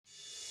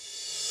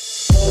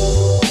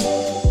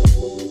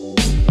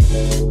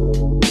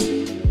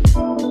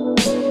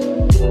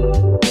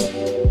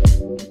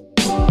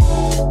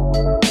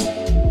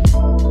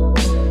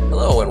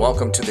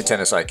welcome to the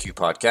Tennis IQ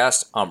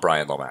podcast. I'm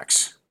Brian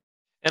Lomax.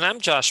 And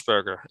I'm Josh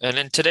Berger. And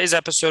in today's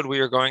episode,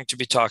 we are going to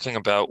be talking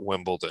about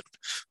Wimbledon,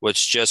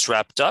 which just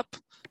wrapped up.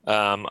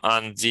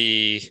 On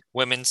the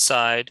women's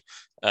side,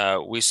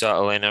 we saw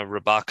Elena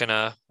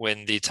Rybakina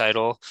win the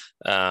title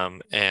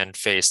and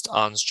faced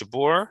Ons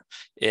Jabeur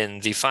in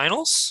the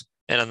finals.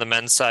 And on the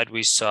men's side,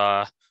 we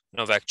saw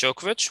Novak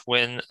Djokovic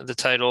win the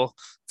title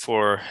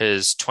for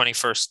his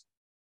 21st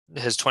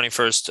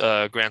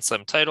Grand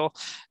Slam title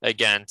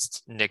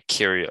against Nick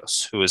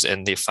Kyrgios, who was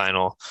in the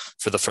final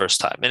for the first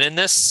time. And in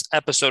this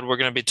episode, we're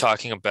going to be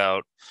talking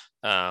about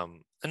a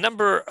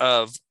number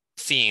of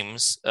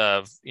themes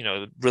of,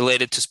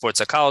 related to sports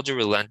psychology,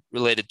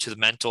 related to the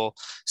mental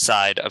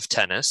side of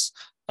tennis,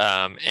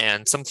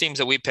 and some themes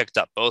that we picked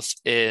up both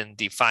in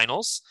the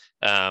finals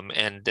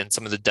and in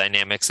some of the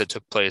dynamics that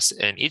took place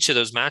in each of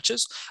those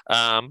matches,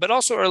 but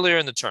also earlier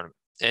in the tournament.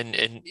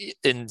 And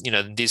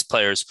these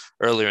players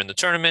earlier in the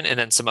tournament, and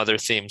then some other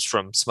themes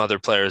from some other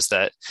players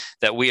that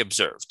we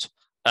observed.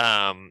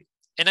 And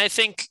I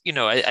think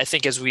I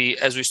think as we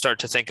start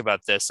to think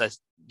about this,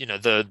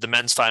 the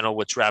men's final,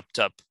 which wrapped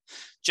up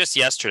just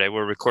yesterday.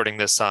 We're recording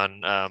this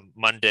on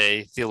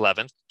Monday, the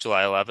 11th,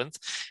 July 11th,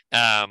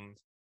 and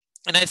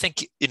I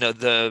think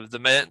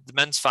the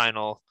men's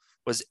final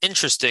was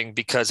interesting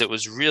because it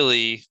was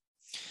really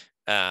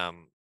a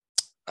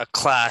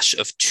clash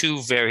of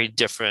two very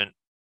different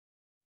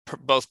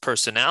both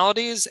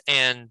personalities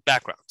and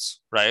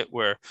backgrounds, right?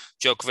 Where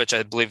Djokovic,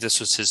 I believe this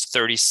was his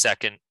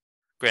 32nd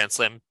Grand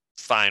Slam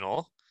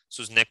final. This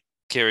was Nick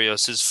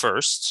Kyrgios's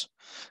first.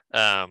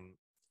 And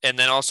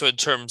then also in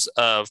terms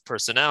of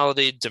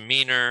personality,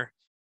 demeanor,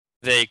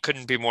 they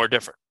couldn't be more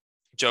different.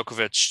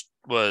 Djokovic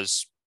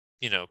was,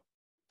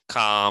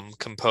 calm,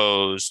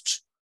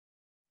 composed,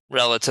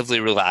 relatively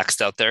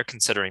relaxed out there,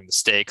 considering the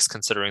stakes,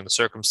 considering the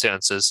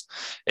circumstances.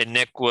 And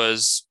Nick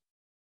was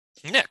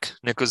Nick.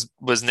 Nick was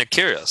Nick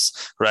Kyrgios,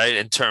 right?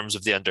 In terms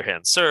of the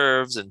underhand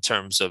serves, in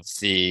terms of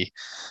the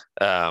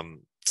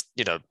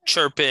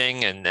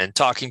chirping and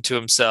talking to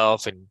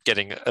himself and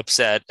getting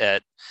upset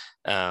at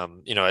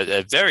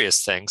at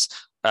various things.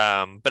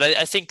 But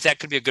I think that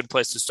could be a good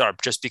place to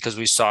start, just because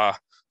we saw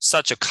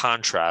such a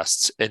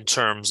contrast in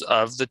terms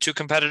of the two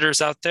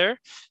competitors out there.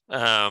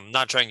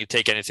 Not trying to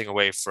take anything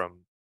away from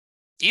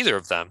either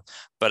of them,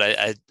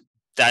 but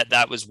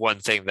that was one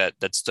thing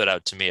that stood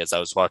out to me as I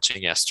was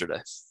watching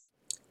yesterday.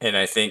 And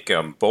I think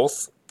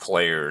both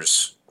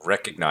players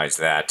recognize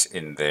that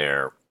in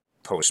their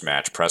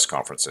post-match press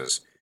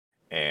conferences.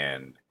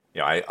 And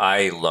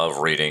I love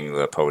reading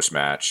the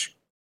post-match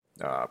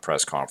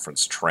press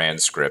conference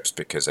transcripts,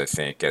 because I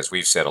think, as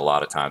we've said a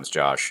lot of times,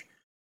 Josh,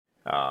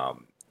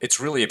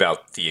 it's really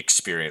about the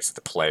experience of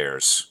the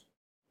players,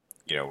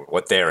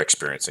 what they're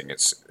experiencing.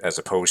 It's as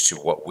opposed to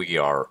what we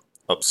are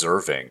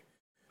observing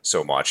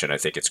so much. And I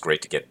think it's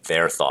great to get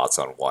their thoughts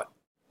on what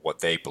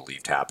they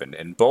believed happened.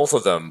 And both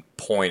of them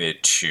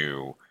pointed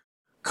to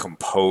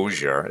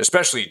composure,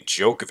 especially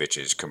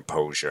Djokovic's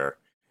composure,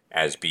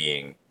 as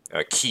being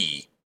a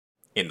key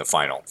in the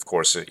final. Of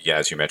course,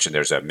 as you mentioned,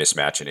 there's a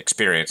mismatch in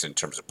experience in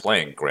terms of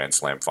playing Grand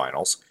Slam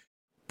finals.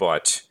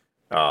 But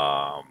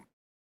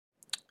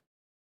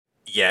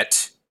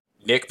yet,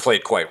 Nick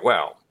played quite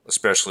well,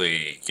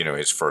 especially,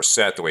 his first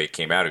set, the way he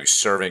came out. He was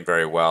serving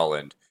very well,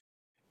 and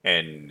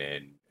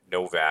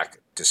Novak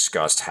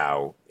discussed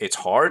how it's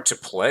hard to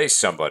play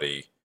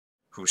somebody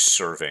who's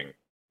serving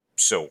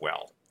so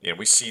well.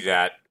 We see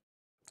that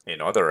in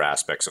other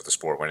aspects of the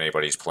sport when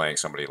anybody's playing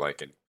somebody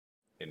like in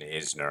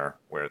Isner,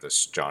 where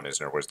John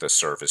Isner, where the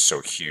serve is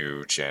so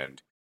huge,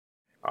 and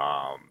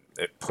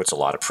it puts a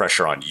lot of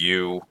pressure on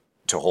you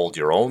to hold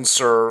your own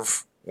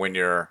serve when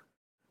you're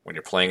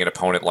playing an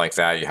opponent like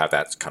that. You have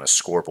that kind of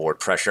scoreboard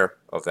pressure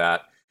of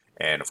that.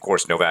 And of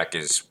course, Novak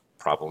is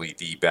probably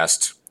the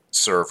best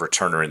serve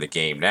returner in the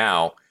game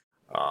now.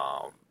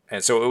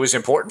 And so it was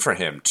important for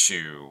him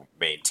to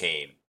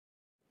maintain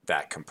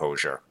that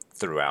composure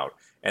throughout.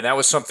 And that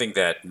was something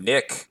that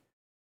Nick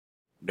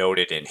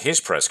noted in his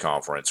press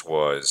conference,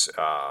 was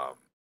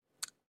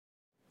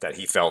that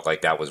he felt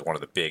like that was one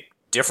of the big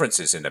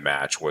differences in the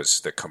match,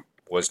 was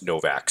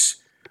Novak's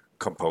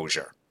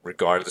composure.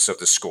 Regardless of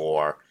the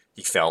score,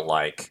 he felt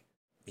like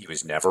he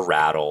was never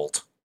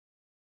rattled.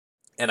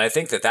 And I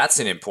think that that's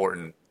an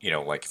important,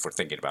 like if we're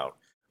thinking about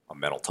a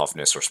mental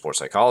toughness or sports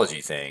psychology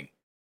thing,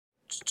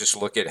 just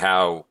look at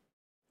how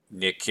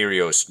Nick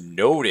Kyrgios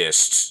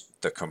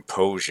noticed the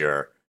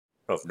composure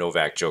of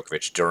Novak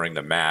Djokovic during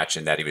the match,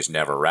 and that he was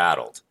never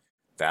rattled.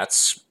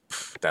 That's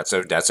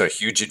a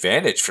huge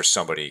advantage for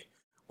somebody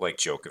like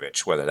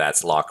Djokovic, whether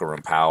that's locker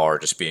room power or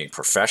just being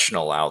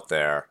professional out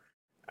there.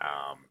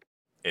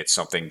 It's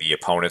something the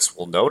opponents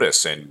will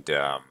notice, and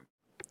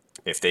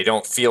if they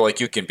don't feel like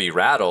you can be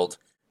rattled,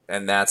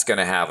 then that's going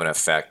to have an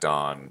effect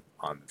on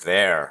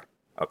their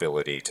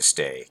ability to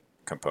stay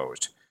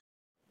composed.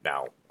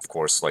 Now, of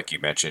course, like you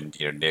mentioned,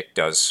 Nick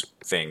does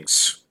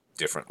things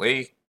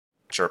differently,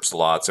 chirps a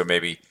lot. So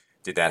maybe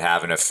did that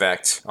have an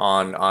effect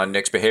on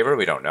Nick's behavior?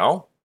 We don't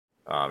know.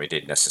 He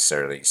didn't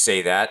necessarily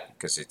say that,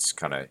 because it's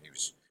kind of, he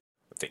was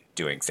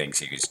doing things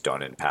he's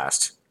done in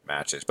past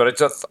matches.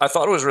 But I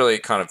thought it was really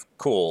kind of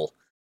cool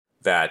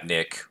that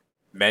Nick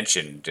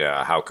mentioned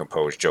how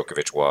composed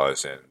Djokovic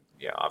was, and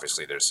yeah,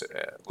 obviously there's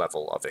a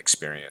level of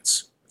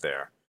experience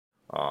there.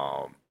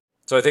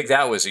 So I think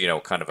that was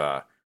kind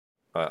of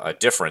a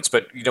difference.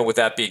 But with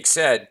that being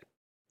said,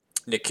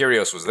 Nick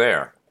Kyrgios was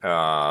there.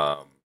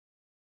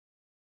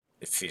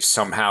 If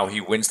somehow he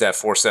wins that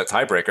 4-set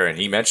tiebreaker, and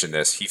he mentioned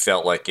this, he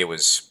felt like it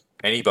was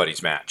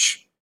anybody's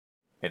match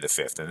in the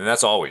fifth, and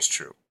that's always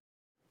true.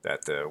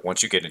 That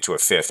once you get into a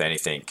fifth,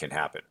 anything can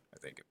happen. I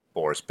think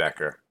Boris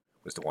Becker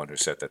was the one who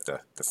said that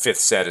the fifth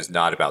set is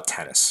not about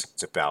tennis;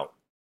 it's about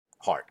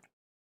heart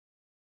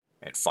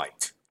and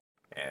fight,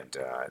 and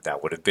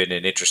that would have been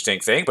an interesting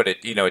thing, but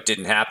it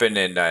didn't happen,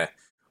 and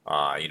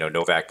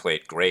Novak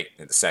played great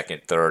in the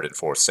second, third, and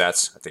fourth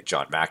sets. I think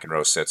John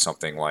McEnroe said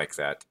something like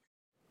that.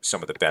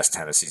 Some of the best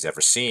tennis he's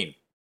ever seen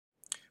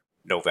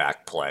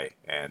Novak play.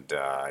 And,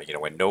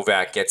 when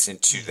Novak gets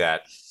into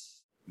that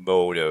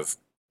mode of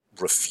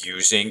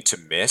refusing to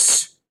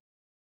miss,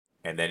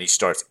 and then he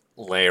starts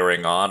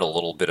layering on a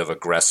little bit of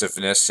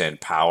aggressiveness and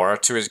power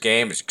to his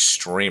game, is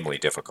extremely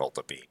difficult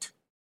to beat.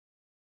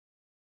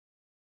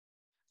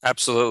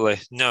 Absolutely.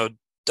 No,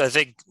 I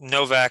think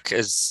Novak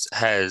has,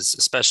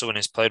 especially when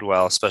he's played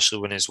well, especially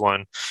when he's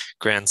won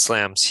Grand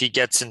Slams, he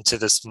gets into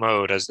this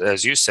mode,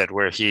 as you said,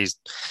 where he's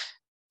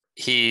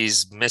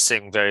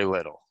missing very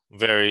little,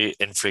 very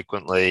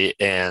infrequently,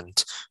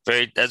 and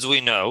very, as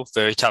we know,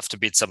 very tough to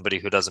beat somebody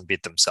who doesn't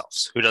beat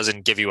themselves, who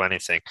doesn't give you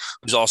anything,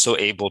 who's also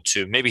able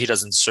to, maybe he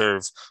doesn't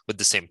serve with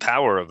the same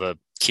power of a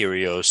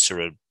Kyrgios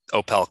or a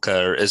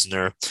Opelka or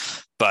Isner,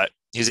 but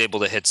he's able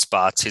to hit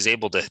spots. He's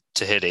able to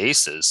hit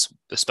aces,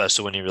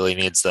 especially when he really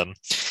needs them.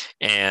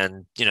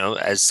 And,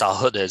 as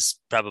solid as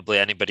probably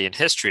anybody in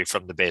history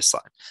from the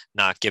baseline,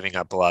 not giving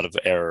up a lot of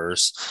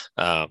errors,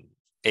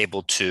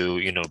 able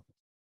to,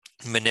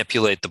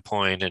 manipulate the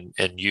point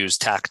and use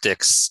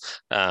tactics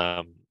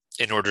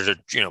in order to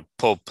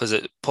pull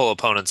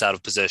opponents out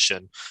of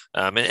position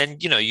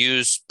and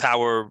use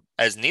power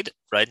as needed,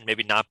 right?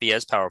 Maybe not be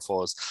as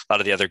powerful as a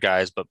lot of the other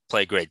guys, but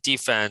play great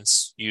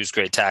defense, use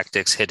great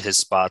tactics, hit his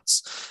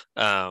spots.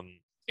 And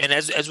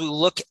as we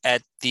look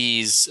at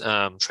these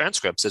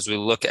transcripts, as we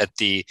look at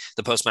the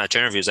post-match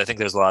interviews, I think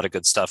there's a lot of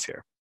good stuff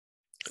here.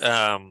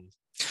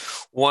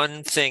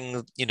 One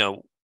thing,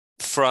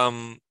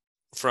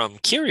 from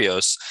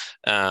Kyrgios,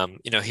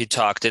 he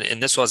talked,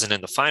 and this wasn't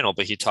in the final,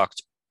 but he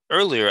talked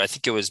earlier. I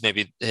think it was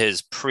maybe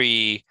his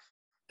pre-final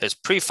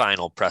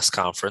press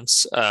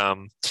conference.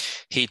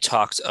 He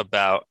talked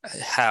about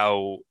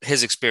how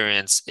his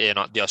experience in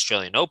the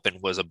Australian Open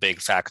was a big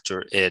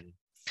factor in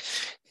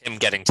him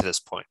getting to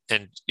this point.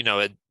 And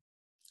the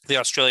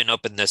Australian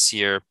Open this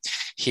year,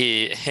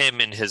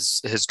 him and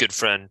his good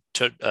friend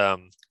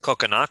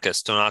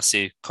Kokkinakis,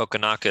 Thanasi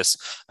Kokkinakis,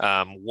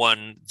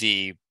 won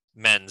the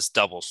men's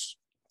doubles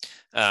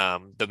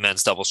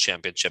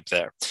championship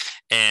there.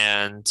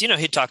 And,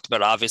 he talked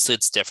about, obviously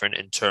it's different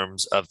in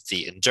terms of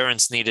the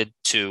endurance needed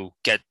to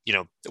get,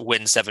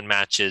 win 7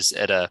 matches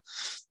at a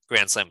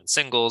Grand Slam in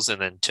singles,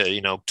 and then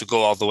to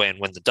go all the way and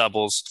win the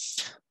doubles.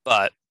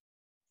 But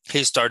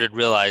he started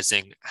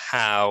realizing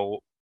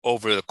how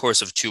over the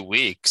course of 2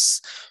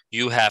 weeks,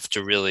 you have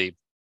to really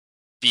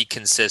be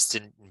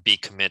consistent and be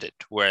committed.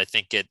 Where I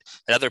think at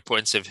other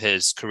points of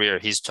his career,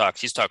 he's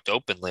talked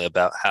openly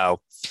about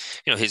how,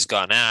 he's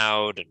gone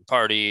out and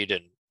partied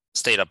and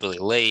stayed up really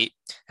late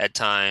at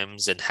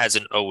times and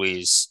hasn't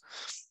always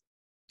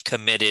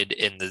committed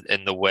in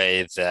the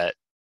way that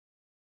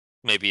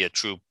maybe a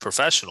true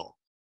professional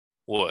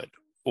would,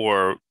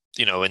 or,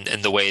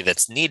 in the way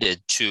that's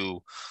needed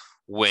to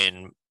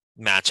win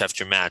match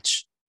after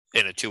match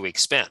in a 2-week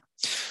span.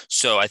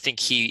 So I think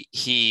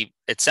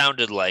it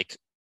sounded like,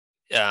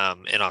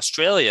 in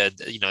Australia,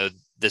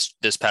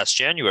 this past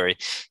January,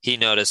 he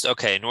noticed,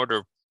 okay, in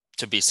order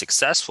to be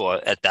successful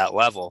at that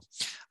level,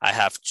 I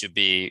have to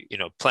be,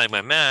 playing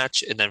my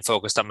match and then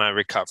focused on my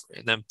recovery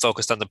and then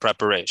focused on the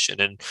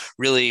preparation and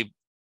really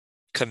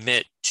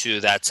commit to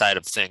that side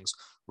of things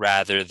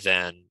rather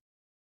than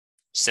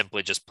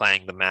simply just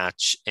playing the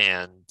match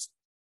and,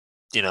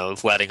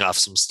 letting off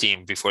some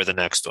steam before the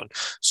next one.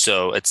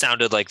 So it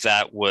sounded like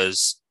that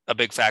was a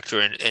big factor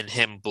in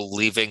him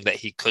believing that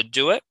he could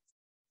do it.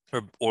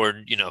 Or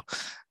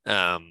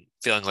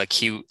feeling like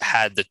he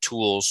had the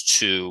tools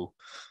to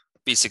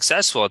be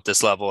successful at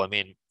this level. I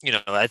mean,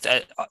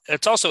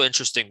 it's also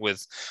interesting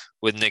with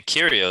Nick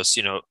Kyrgios,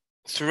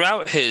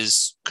 throughout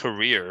his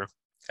career,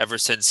 ever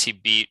since he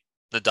beat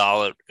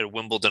Nadal at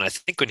Wimbledon, I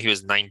think when he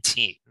was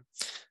 19,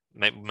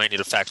 might need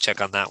a fact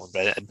check on that one,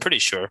 but I'm pretty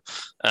sure.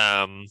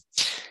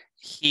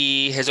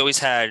 He has always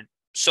had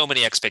so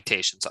many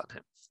expectations on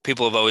him.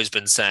 People have always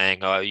been saying,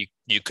 oh,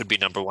 you could be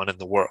number one in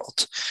the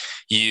world.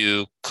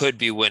 You could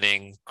be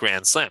winning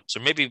Grand Slams. Or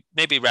maybe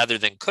rather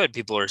than could,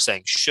 people are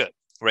saying should,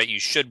 right? You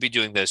should be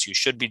doing this. You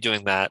should be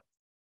doing that.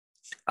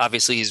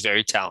 Obviously, he's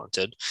very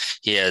talented.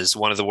 He has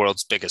one of the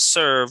world's biggest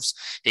serves.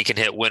 He can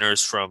hit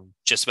winners from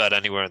just about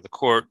anywhere in the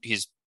court.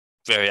 He's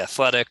very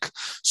athletic.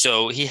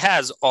 So he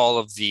has all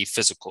of the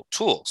physical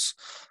tools.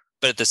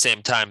 But at the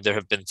same time, there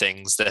have been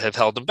things that have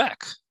held him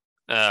back.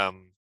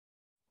 Um,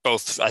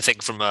 Both, I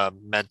think, from a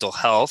mental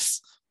health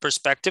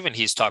perspective, and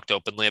he's talked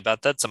openly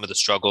about that, some of the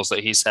struggles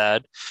that he's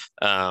had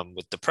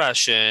with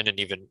depression and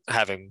even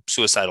having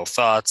suicidal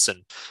thoughts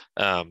and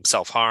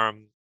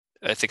self-harm.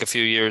 I think a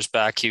few years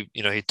back,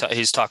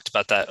 he's talked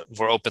about that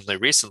more openly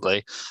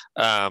recently.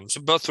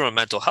 So both from a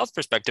mental health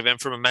perspective and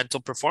from a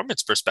mental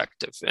performance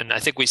perspective, and I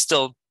think we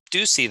still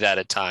do see that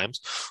at times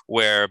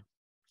where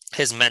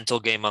his mental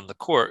game on the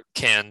court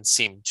can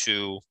seem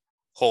to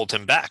hold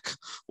him back,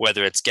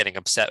 whether it's getting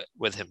upset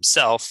with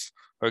himself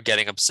or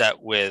getting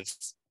upset with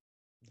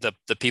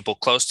the people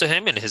close to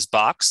him in his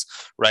box,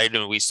 right?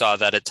 And we saw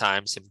that at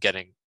times, him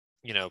getting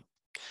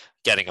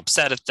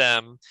upset at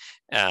them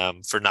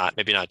for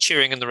maybe not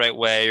cheering in the right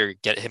way, or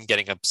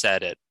getting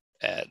upset at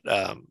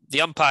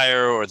the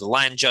umpire or the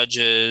line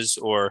judges,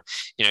 or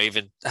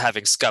even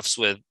having scuffs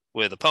with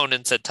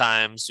opponents at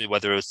times,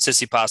 whether it was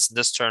Tsitsipas in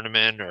this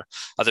tournament or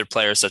other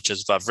players such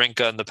as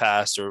Wawrinka in the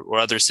past, or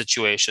other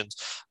situations.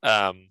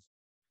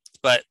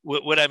 But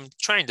what I'm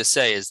trying to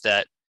say is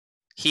that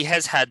he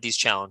has had these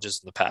challenges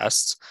in the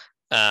past.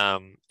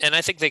 And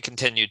I think they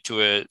continue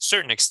to a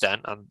certain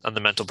extent on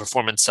the mental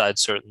performance side,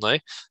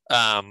 certainly.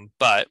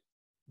 But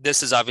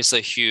this is obviously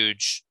a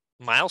huge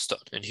milestone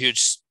and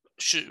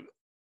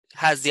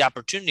has the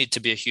opportunity to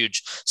be a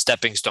huge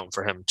stepping stone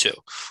for him too,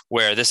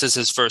 where this is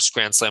his first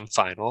Grand Slam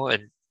final.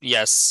 And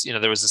yes,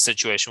 there was a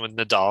situation with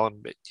Nadal,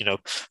 and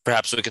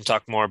perhaps we can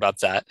talk more about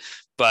that.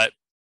 But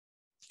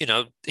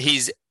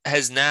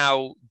has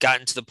now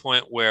gotten to the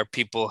point where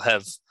people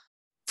have,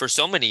 for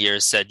so many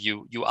years, said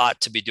you ought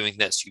to be doing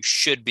this, you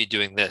should be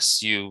doing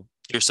this, you're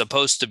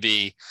supposed to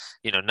be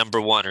number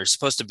one, or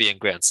supposed to be in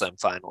Grand Slam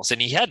finals, and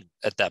he hadn't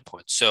at that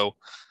point. So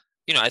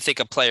I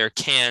think a player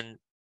can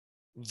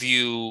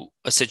view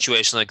a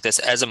situation like this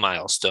as a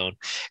milestone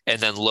and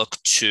then look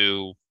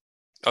to,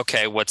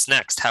 okay, what's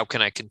next? How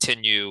can I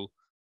continue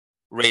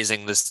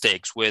raising the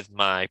stakes with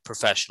my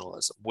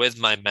professionalism, with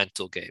my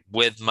mental game,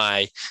 with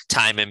my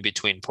time in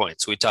between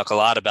points? We talk a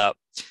lot about,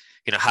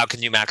 how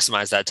can you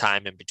maximize that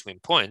time in between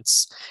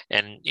points?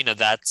 And,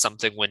 that's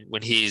something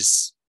when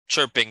he's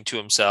chirping to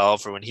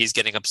himself, or when he's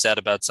getting upset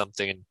about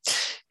something and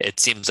it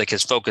seems like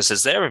his focus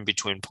is there in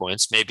between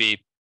points,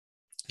 maybe,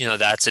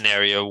 that's an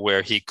area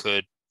where he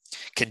could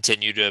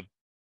continue to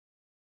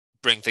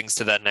bring things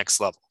to that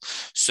next level.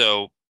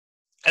 So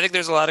I think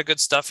there's a lot of good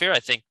stuff here. I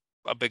think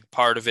a big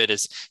part of it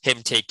is him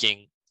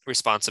taking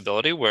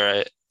responsibility,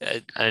 where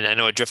I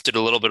know I drifted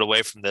a little bit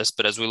away from this,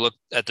 but as we look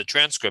at the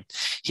transcript,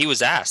 he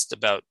was asked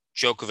about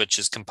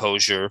Djokovic's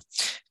composure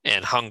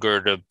and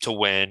hunger to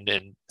win,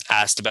 and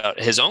asked about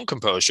his own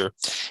composure.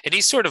 And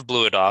he sort of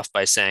blew it off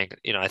by saying,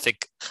 I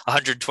think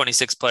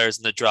 126 players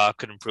in the draw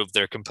could improve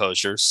their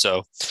composure.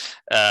 So,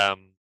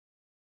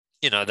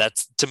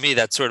 that's, to me,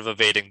 that's sort of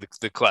evading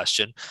the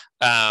question.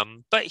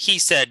 But he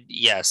said,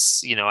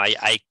 yes,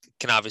 I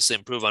can obviously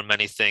improve on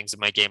many things in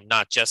my game,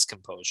 not just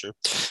composure.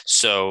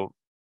 So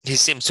he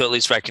seems to at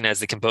least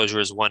recognize that composure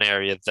is one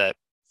area that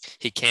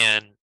he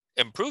can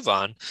improve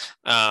on.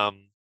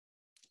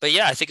 But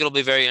yeah, I think it'll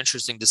be very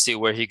interesting to see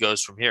where he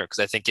goes from here, because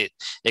I think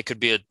it could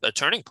be a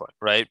turning point,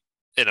 right?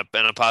 In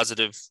a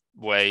positive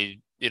way,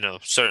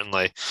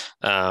 certainly.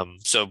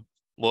 So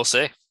we'll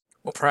see.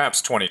 Well,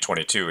 perhaps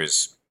 2022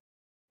 is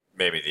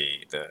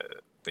maybe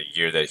the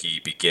year that he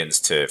begins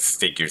to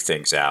figure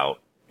things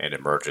out and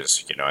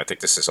emerges. I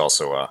think this is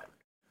also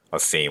a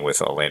theme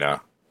with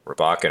Elena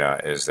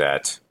Rybakina, is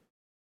that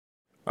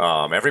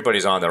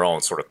everybody's on their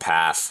own sort of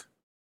path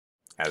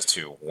as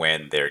to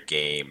when their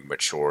game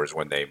matures,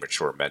 when they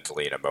mature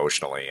mentally and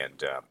emotionally.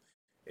 And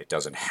it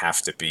doesn't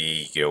have to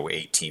be,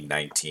 18,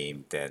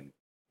 19, then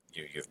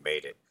you've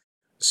made it.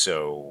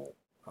 So,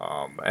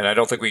 and I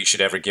don't think we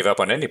should ever give up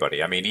on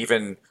anybody. I mean,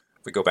 even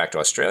if we go back to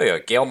Australia,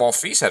 Gael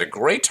Monfils had a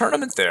great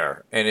tournament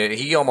there. And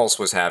he almost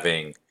was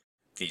having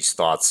these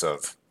thoughts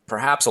of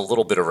perhaps a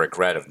little bit of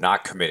regret of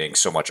not committing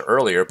so much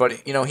earlier.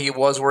 But, he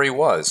was where he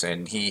was,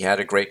 and he had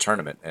a great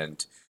tournament.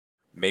 And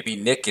maybe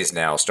Nick is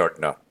now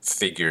starting to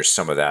figure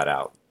some of that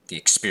out. The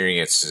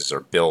experiences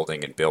are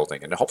building and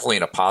building, and hopefully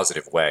in a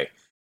positive way.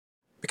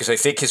 Because I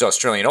think his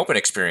Australian Open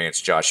experience,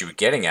 Josh, you were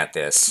getting at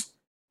this,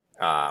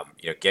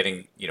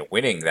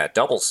 winning that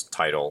doubles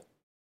title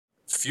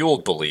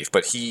fueled belief.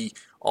 But he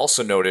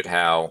also noted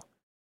how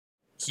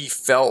he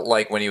felt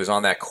like when he was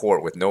on that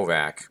court with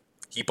Novak,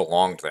 he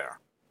belonged there.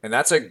 And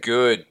that's a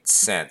good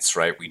sense,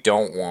 right? We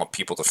don't want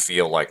people to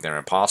feel like they're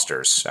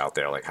imposters out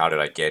there. Like, how did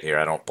I get here?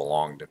 I don't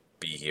belong to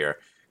be here.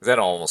 That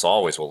almost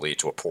always will lead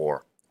to a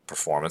poor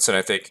performance. And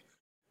I think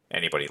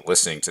anybody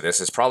listening to this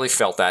has probably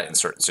felt that in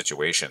certain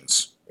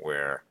situations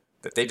where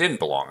that they didn't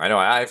belong. I know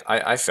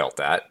I felt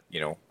that,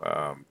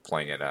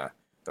 playing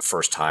the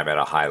first time at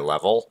a high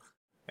level,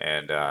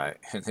 and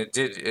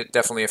it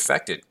definitely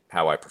affected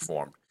how I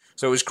performed.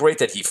 So it was great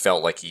that he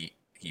felt like he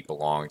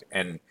belonged.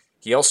 And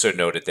he also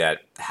noted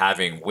that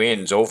having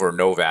wins over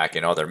Novak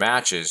in other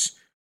matches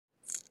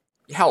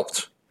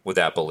helped. with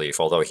that belief,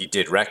 although he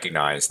did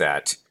recognize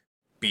that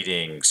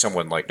beating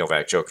someone like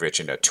Novak Djokovic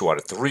in a 2 out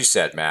of 3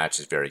 set match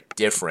is very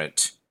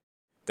different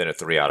than a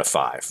 3 out of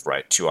 5,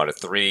 right? 2 out of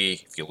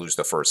 3, if you lose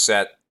the first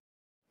set,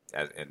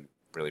 and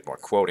really more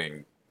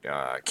quoting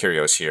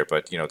Kyrgios here,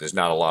 but there's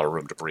not a lot of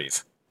room to breathe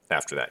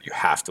after that. You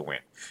have to win.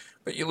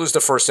 But you lose the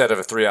first set of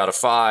a 3 out of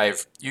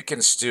 5, you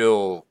can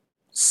still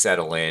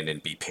settle in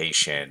and be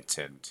patient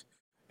and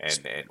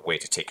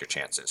wait to take your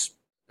chances.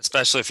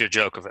 Especially if you're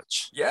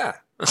Djokovic. Yeah,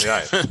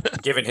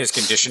 right. Given his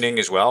conditioning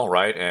as well,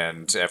 right,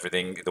 and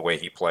everything, the way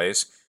he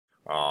plays,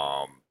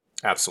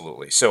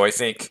 absolutely. So I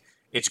think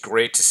it's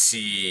great to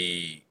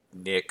see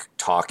Nick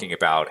talking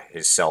about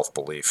his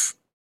self-belief.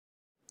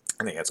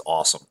 I think that's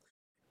awesome,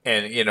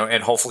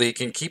 and hopefully he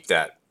can keep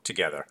that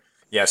together.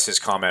 Yes, his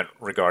comment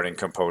regarding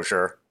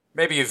composure,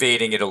 maybe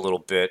evading it a little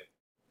bit.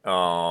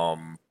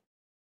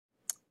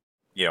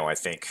 I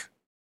think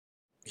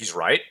he's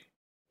right.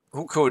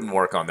 Who couldn't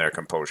work on their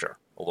composure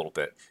a little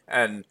bit?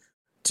 And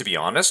to be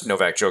honest,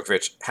 Novak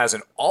Djokovic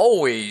hasn't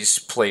always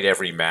played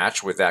every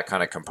match with that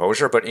kind of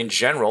composure, but in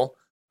general,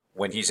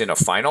 when he's in a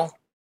final,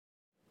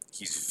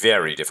 he's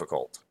very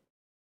difficult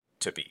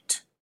to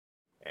beat.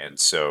 And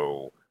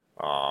so,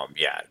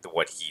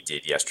 what he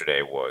did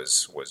yesterday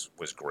was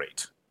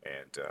great.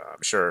 And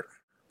I'm sure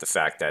the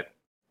fact that,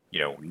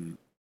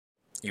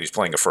 he was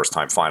playing a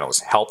first-time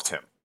finalist helped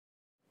him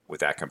with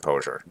that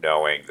composure,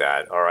 knowing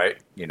that, all right,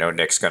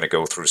 Nick's going to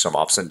go through some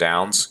ups and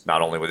downs, not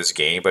only with his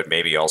game, but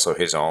maybe also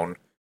his own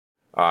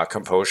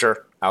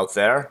composure out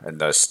there, and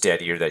the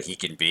steadier that he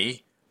can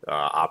be,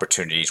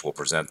 opportunities will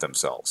present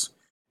themselves.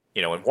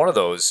 And one of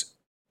those,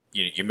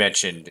 you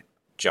mentioned,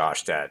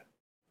 Josh, that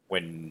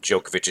when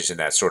Djokovic is in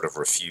that sort of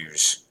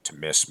refuse to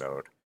miss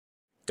mode,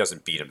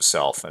 doesn't beat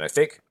himself. And I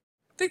think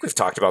we've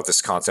talked about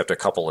this concept a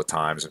couple of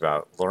times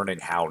about learning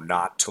how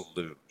not to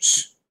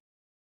lose.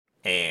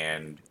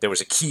 And there was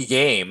a key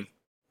game,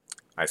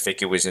 I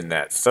think it was in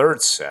that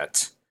third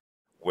set,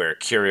 where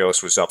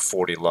Kyrgios was up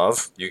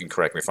 40-love. You can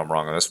correct me if I'm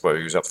wrong on this, but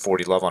he was up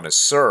 40-love on his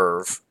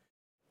serve.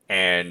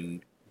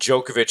 And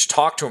Djokovic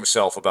talked to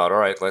himself about, all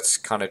right, let's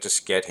kind of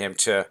just get him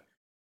to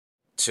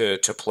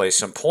play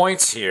some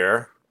points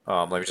here.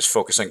 Let me just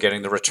focus on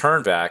getting the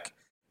return back.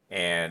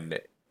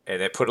 And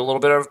it put a little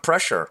bit of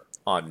pressure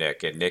on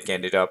Nick. And Nick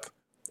ended up,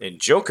 in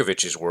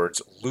Djokovic's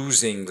words,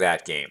 losing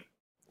that game.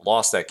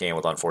 Lost that game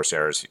with unforced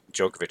errors.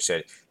 Djokovic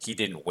said he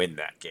didn't win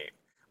that game.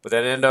 But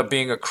that ended up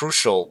being a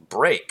crucial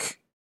break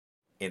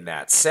in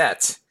that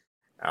set.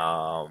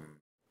 And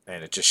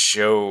it just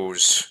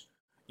shows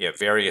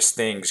various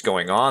things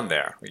going on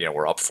there.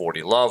 We're up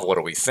 40-love. What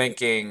are we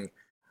thinking?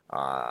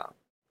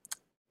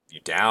 You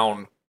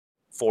down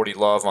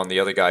 40-love on the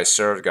other guy's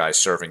serve. Guy's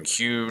serving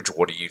huge.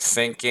 What are you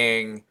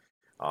thinking?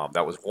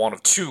 That was one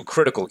of 2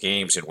 critical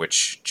games in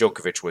which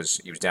Djokovic was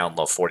down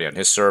love 40 on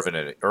his serve in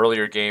an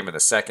earlier game in the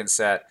second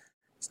set.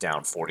 He's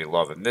down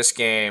 40-love in this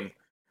game.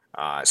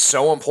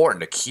 So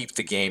important to keep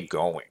the game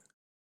going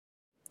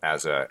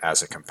as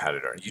a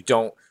competitor. You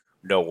don't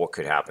know what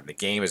could happen. The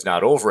game is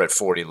not over at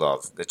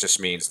 40-love. That just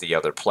means the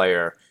other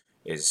player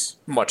is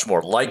much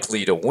more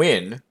likely to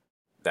win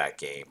that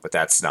game, but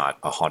that's not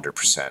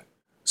 100%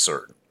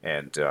 certain.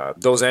 And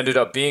those ended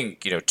up being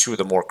 2 of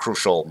the more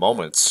crucial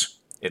moments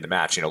in the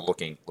match,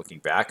 looking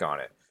back on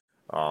it.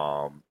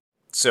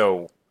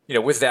 So,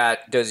 with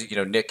that, does,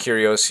 Nick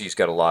Kyrgios, he's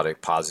got a lot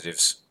of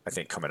positives, I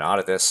think, coming out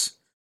of this.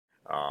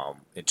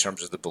 In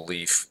terms of the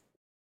belief,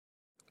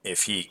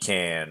 if he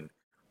can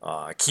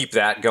keep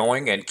that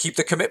going and keep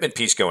the commitment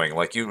piece going,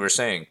 like you were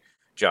saying,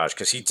 Josh,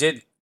 because he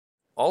did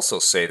also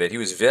say that he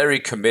was very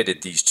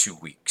committed these 2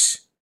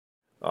 weeks.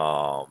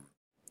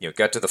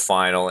 Got to the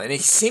final, and he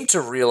seemed to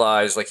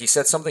realize, like he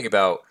said something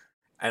about,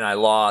 and I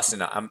lost,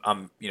 and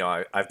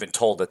I've been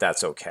told that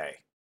that's okay.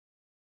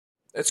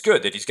 It's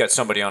good that he's got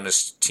somebody on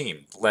his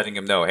team letting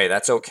him know, hey,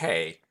 that's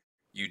okay.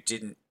 You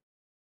didn't,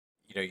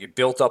 you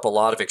built up a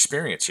lot of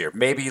experience here.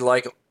 Maybe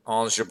like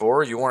Ons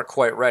Jabeur, you weren't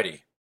quite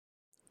ready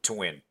to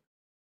win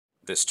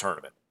this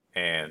tournament.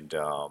 And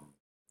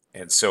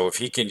so if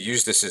he can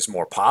use this as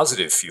more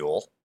positive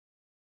fuel,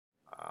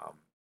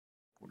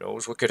 who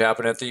knows what could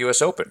happen at the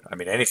U.S. Open? I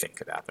mean, anything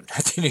could happen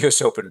at the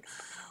U.S. Open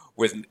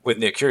with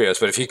Nick Kyrgios.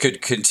 But if he could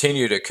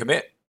continue to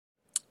commit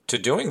to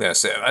doing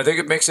this, I think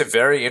it makes it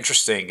very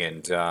interesting.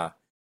 And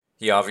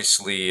he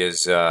obviously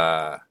is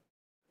a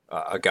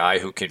guy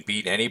who can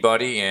beat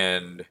anybody.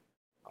 And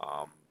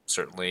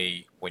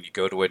certainly when you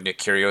go to a Nick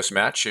Kyrgios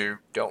match, you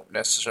don't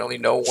necessarily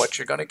know what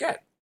you're going to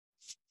get.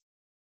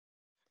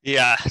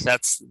 Yeah,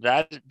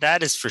 that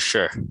is for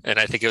sure. And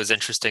I think it was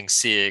interesting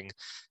seeing,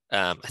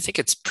 I think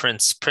it's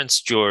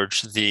Prince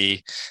George,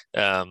 the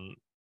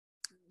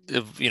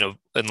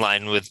in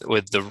line with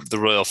the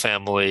royal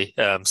family,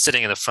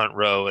 sitting in the front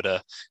row at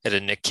a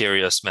Nick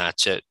Kyrgios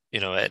match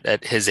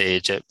at his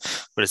age, at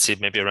what is he,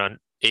 maybe around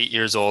 8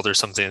 years old or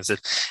something. It's an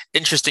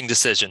interesting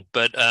decision,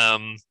 but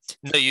no,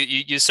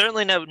 you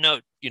certainly never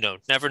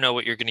know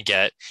what you're going to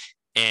get.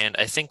 And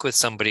I think with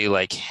somebody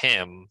like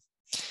him,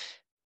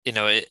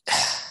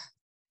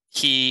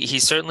 he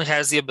certainly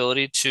has the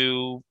ability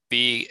to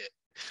be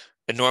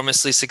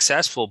enormously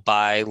successful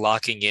by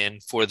locking in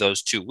for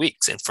those 2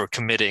 weeks and for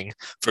committing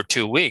for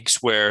 2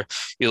 weeks, where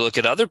you look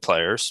at other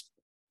players.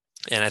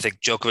 And I think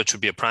Djokovic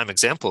would be a prime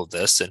example of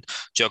this. And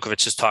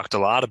Djokovic has talked a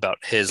lot about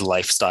his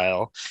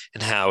lifestyle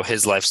and how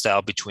his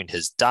lifestyle, between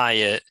his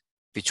diet,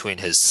 between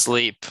his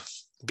sleep,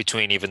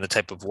 between even the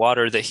type of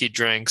water that he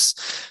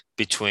drinks,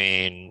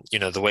 between,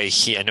 the way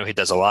I know he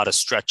does a lot of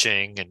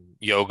stretching and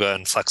yoga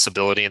and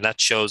flexibility, and that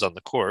shows on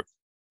the court.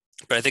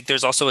 But I think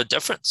there's also a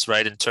difference,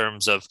 right, in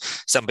terms of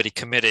somebody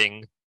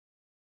committing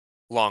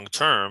long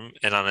term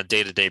and on a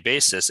day-to-day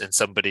basis, and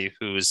somebody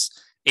who's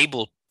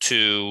able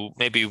to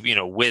maybe,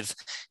 with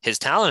his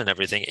talent and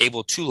everything,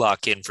 able to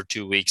lock in for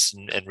 2 weeks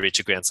and reach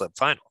a Grand Slam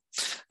final.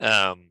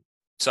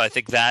 So I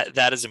think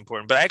that is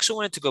important. But I actually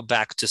wanted to go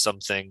back to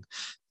something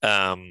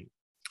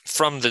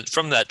from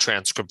that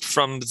transcript,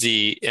 from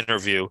the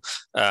interview,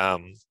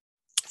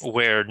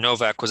 where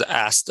Novak was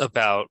asked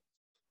about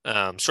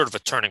sort of a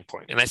turning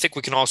point. And I think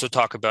we can also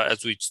talk about,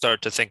 as we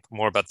start to think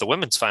more about the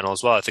women's final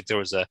as well, I think there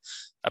was a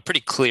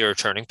pretty clear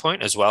turning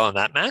point as well in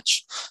that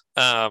match.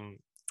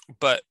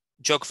 But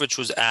Djokovic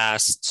was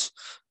asked,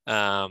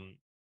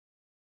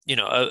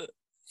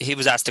 he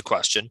was asked a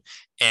question,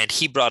 and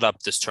he brought up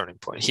this turning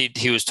point.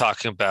 He was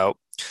talking about,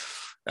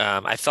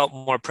 I felt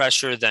more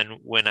pressure than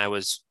when I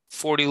was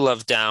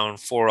 40-love down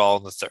 4-all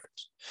in the third.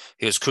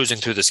 He was cruising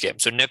through this game.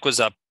 So Nick was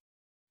up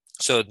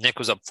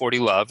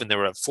 40-love, and they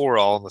were at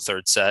 4-all in the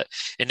third set,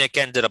 and Nick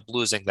ended up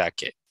losing that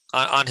game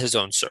on his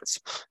own serve.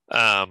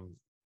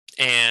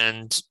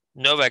 And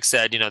Novak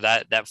said,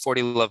 that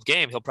 40-love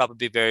game, he'll probably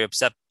be very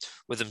upset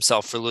with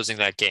himself for losing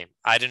that game.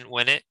 I didn't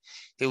win it.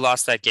 He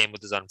lost that game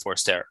with his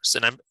unforced errors.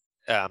 And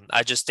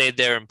I just stayed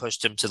there and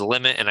pushed him to the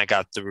limit, and I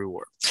got the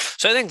reward.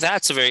 So I think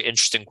that's a very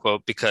interesting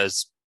quote,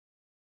 because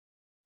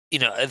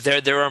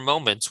there are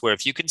moments where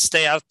if you can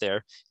stay out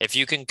there, if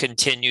you can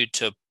continue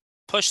to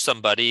push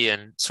somebody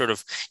and sort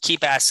of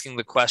keep asking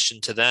the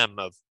question to them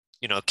of,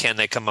 can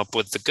they come up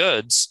with the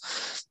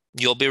goods,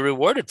 you'll be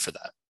rewarded for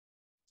that.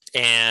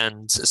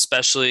 And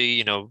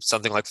especially,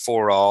 something like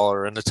 4-all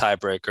or in a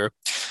tiebreaker,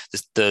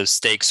 the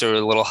stakes are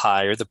a little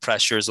higher, the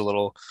pressure is a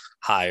little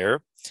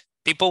higher.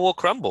 People will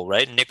crumble,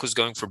 right? Nick was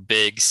going for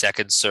big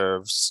second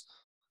serves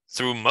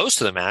through most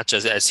of the match,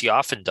 as he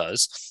often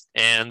does,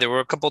 and there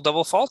were a couple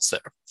double faults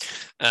there.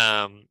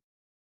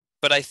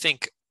 But I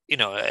think,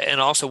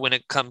 and also when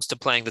it comes to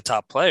playing the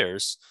top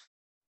players,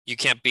 you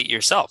can't beat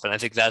yourself. And I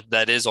think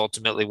that is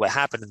ultimately what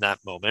happened in that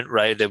moment,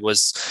 right? It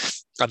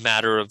was a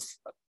matter of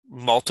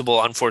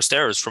multiple unforced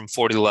errors from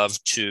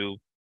 40-love to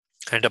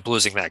end up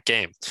losing that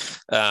game.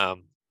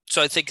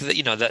 So I think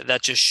that,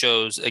 that just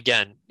shows,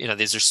 again,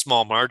 these are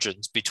small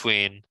margins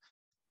between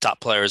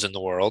top players in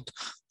the world,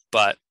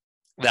 but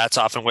that's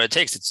often what it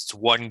takes. It's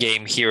one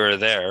game here or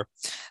there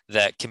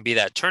that can be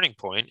that turning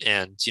point.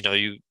 And,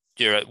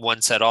 you're at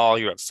 1-set-all,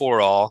 you're at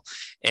 4-all,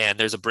 and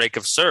there's a break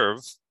of serve,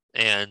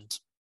 and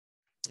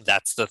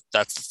that's the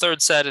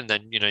third set. And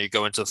then, you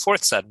go into the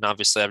fourth set, and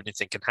obviously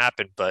anything can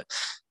happen, but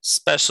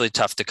especially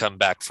tough to come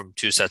back from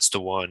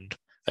 2-1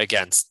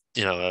 against,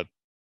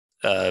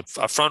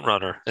 a front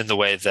runner in the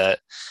way that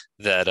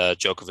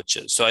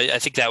Djokovic is. So I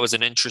think that was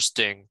an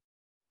interesting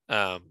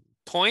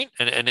point,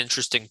 and an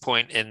interesting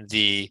point in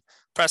the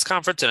press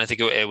conference. And I think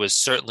it was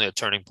certainly a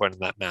turning point in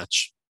that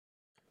match.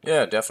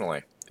 Yeah,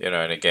 definitely.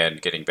 And again,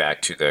 getting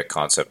back to the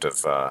concept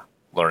of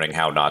learning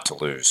how not to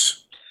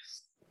lose.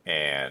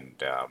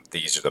 And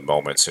these are the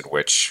moments in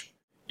which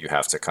you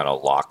have to kind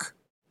of lock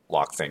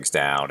things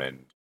down.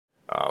 And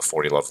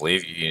 40-love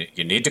leave,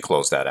 you need to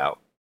close that out.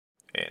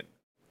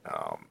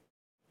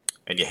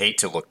 And you hate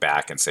to look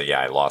back and say, yeah,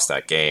 I lost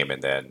that game.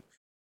 And then,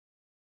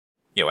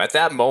 at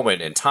that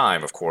moment in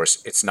time, of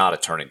course, it's not a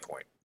turning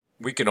point.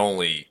 We can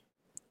only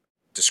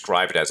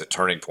describe it as a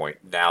turning point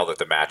now that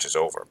the match is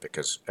over,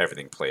 because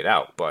everything played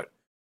out. But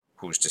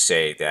who's to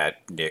say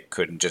that Nick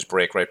couldn't just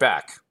break right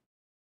back?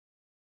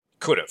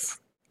 Could have.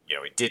 He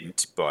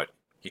didn't, but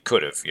he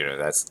could have.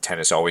 That's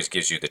tennis always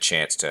gives you the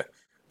chance to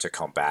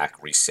come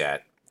back,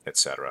 reset,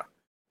 etc.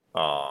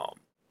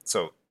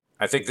 So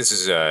I think this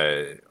is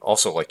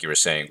also, like you were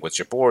saying, with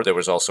Jabeur, there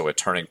was also a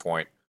turning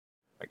point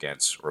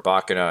against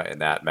Rybakina in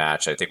that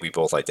match. I think we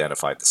both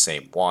identified the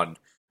same one.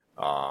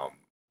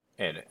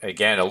 And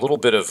again, a little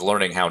bit of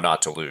learning how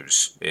not to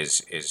lose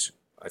is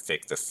I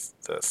think the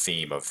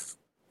theme of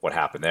what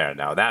happened there.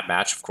 Now, that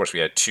match, of course, we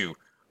had 2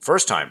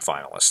 first-time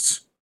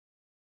finalists.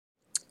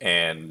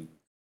 And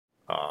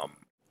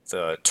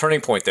the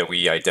turning point that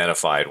we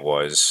identified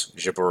was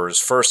Jabeur's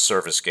first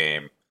service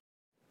game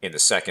in the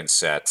second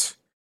set.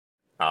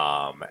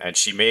 And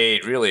she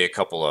made really a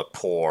couple of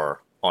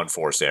poor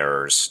unforced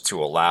errors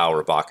to allow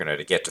Rybakina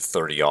to get to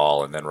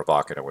 30-all, and then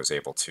Rybakina was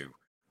able to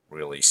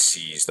really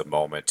seize the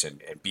moment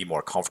and be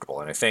more comfortable.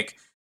 And I think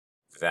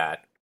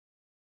that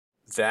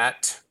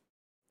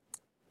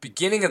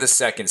beginning of the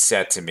second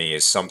set to me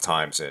is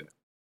sometimes an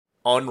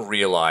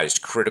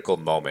unrealized critical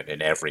moment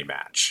in every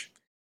match.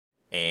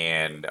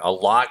 And a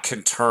lot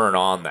can turn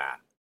on that.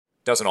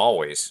 Doesn't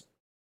always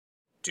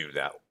do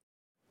that.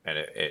 And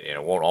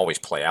it won't always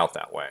play out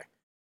that way.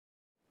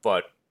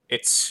 But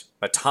it's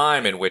a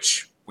time in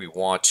which we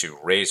want to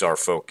raise our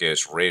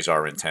focus, raise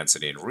our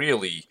intensity, and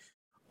really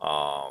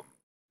um,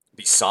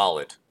 be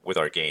solid with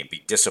our game,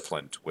 be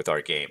disciplined with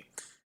our game.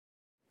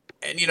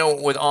 And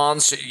with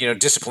Ons,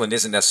 discipline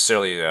isn't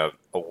necessarily a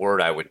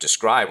word I would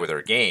describe with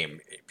her game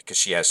because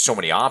she has so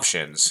many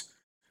options.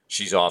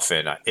 She's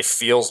often it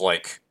feels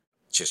like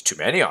just too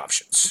many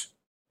options.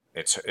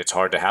 It's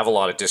hard to have a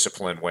lot of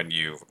discipline when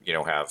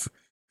have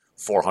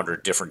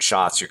 400 different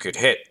shots you could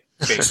hit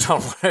based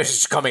on what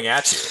is coming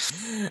at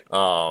you.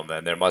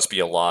 And there must be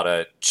a lot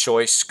of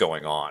choice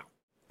going on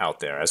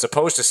out there, as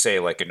opposed to, say,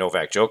 like a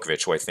Novak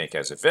Djokovic, who I think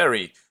has a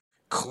very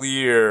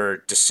clear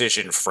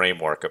decision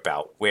framework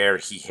about where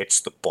he hits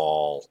the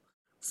ball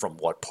from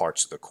what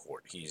parts of the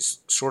court. He's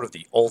sort of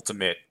the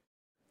ultimate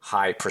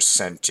high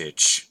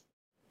percentage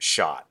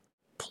shot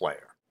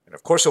player. And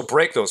of course, he'll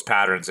break those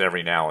patterns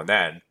every now and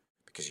then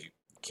because you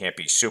can't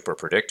be super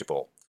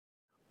predictable.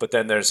 But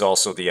then there's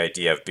also the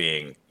idea of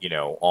being,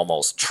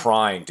 almost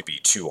trying to be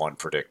too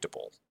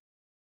unpredictable.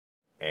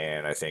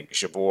 And I think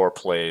Jabeur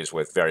plays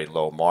with very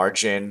low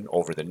margin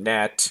over the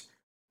net,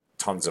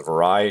 tons of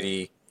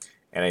variety.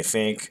 And I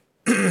think,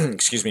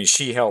 excuse me,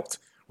 she helped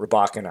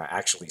Rybakina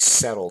actually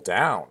settle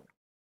down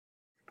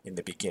in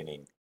the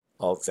beginning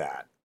of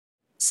that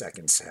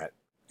second set.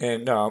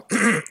 And,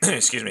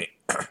 excuse me,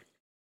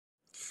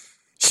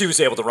 she was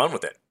able to run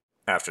with it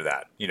after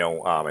that.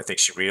 I think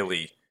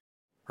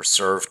her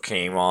serve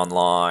came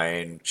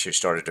online. She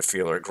started to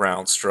feel her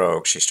ground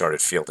stroke. She started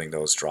fielding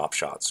those drop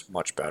shots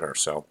much better.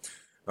 So,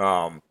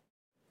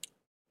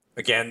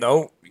 again,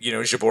 though,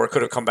 Jabeur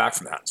could have come back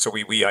from that. So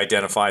we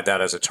identified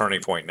that as a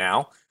turning point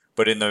now.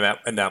 But in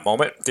that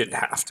moment, it didn't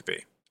have to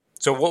be.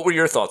 So what were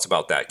your thoughts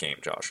about that game,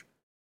 Josh?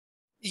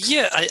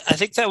 Yeah, I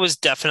think that was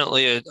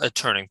definitely a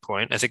turning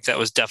point. I think that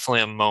was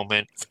definitely a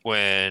moment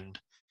when,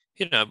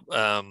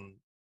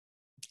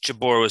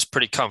 Jabeur was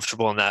pretty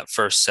comfortable in that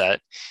first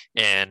set.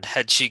 And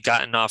had she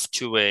gotten off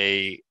to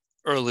a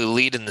early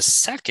lead in the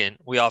second,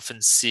 we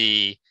often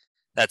see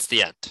that's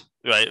the end,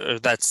 right? Or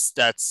that's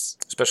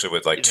especially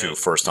with two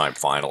first-time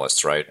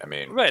finalists, right? I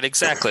mean, right,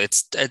 exactly.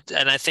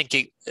 And I think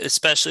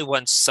especially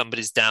once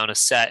somebody's down a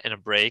set in a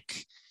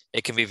break,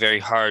 it can be very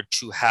hard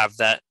to have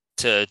that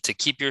to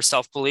keep your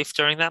self-belief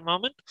during that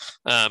moment,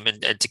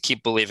 and to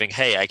keep believing,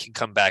 hey, I can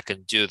come back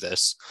and do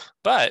this.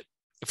 But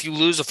if you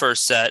lose the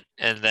first set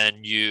and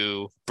then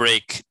you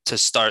break to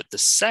start the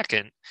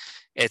second,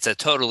 it's a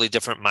totally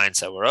different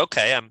mindset where,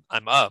 okay,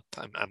 I'm up,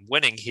 I'm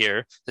winning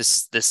here.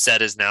 This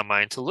set is now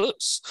mine to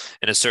lose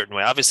in a certain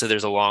way. Obviously,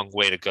 there's a long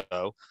way to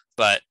go,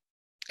 but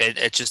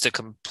it's just a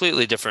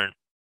completely different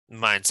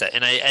mindset.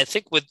 And I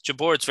think with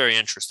Jabeur, it's very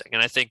interesting.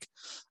 And I think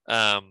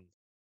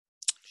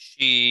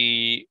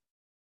she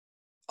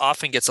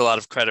often gets a lot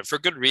of credit for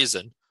good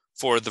reason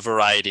for the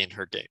variety in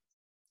her game.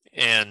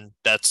 And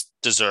that's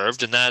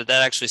deserved, and that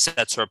actually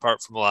sets her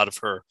apart from a lot of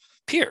her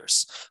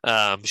peers.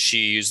 She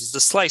uses the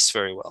slice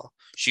very well.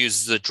 She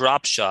uses the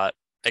drop shot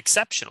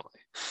exceptionally.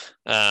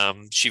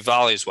 She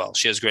volleys well.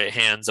 She has great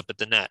hands up at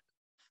the net.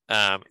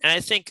 And I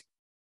think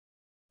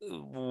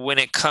when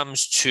it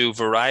comes to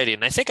variety,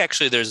 and I think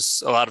actually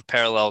there's a lot of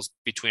parallels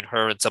between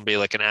her and somebody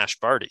like an Ash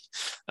Barty,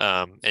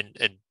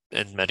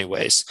 in many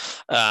ways.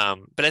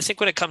 But I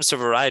think when it comes to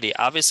variety,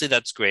 obviously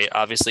that's great.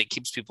 Obviously, it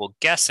keeps people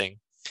guessing.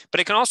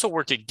 But it can also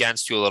work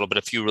against you a little bit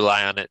if you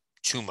rely on it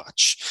too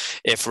much.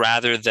 If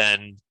rather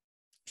than,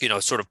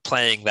 sort of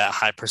playing that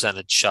high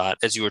percentage shot,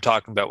 as you were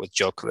talking about with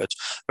Djokovic,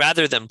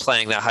 rather than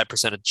playing that high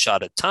percentage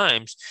shot at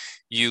times,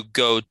 you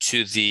go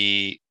to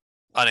the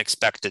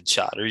unexpected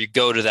shot or you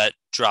go to that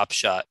drop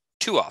shot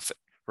too often,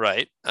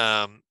 right?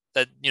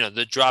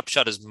 The drop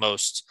shot if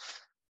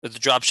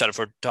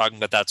we're talking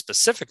about that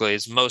specifically,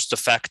 is most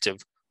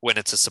effective when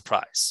it's a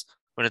surprise,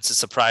 when it's a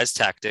surprise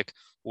tactic,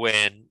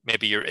 when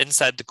maybe you're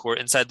inside the court,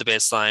 inside the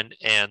baseline,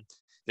 and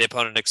the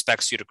opponent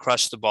expects you to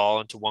crush the ball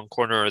into one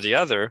corner or the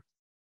other,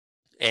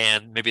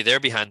 and maybe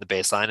they're behind the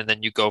baseline, and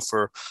then you go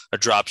for a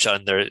drop shot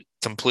and they're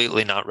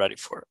completely not ready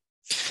for it.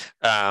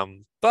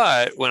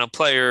 But when a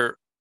player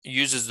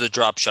uses the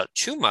drop shot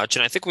too much,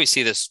 and I think we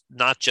see this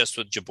not just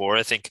with Jabeur,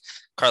 I think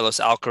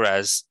Carlos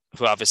Alcaraz,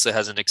 who obviously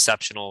has an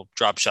exceptional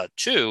drop shot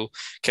too,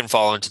 can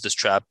fall into this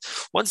trap.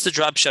 Once the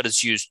drop shot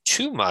is used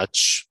too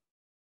much,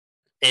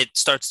 it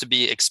starts to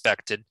be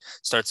expected,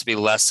 starts to be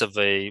less of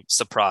a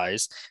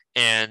surprise,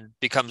 and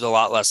becomes a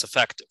lot less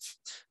effective.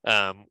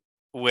 And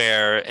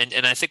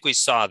I think we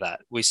saw that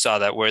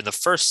where in the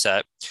first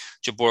set,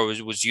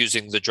 Jabeur was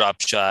using the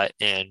drop shot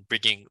and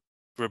bringing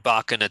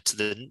Rybakina to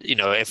the,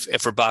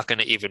 if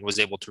Rybakina even was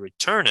able to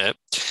return it,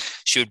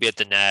 she would be at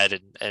the net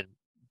and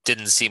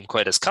didn't seem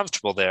quite as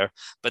comfortable there.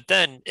 But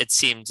then it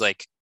seemed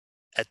like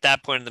at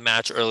that point in the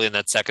match, early in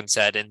that second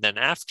set, and then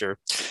after,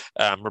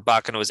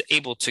 Rybakina was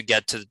able to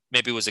get to,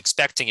 maybe was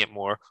expecting it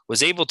more,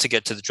 was able to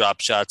get to the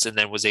drop shots, and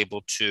then was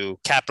able to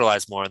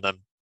capitalize more on them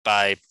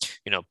by,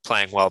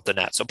 playing well at the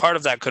net. So part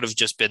of that could have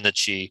just been that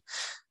she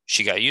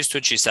got used to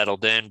it, she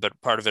settled in, but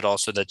part of it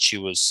also that she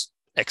was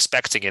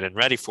expecting it and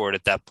ready for it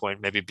at that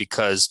point, maybe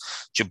because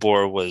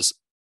Jabeur was,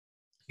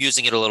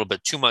 using it a little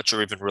bit too much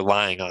or even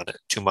relying on it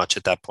too much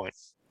at that point.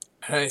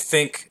 And I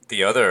think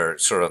the other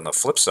sort of on the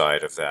flip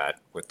side of that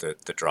with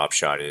the drop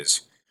shot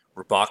is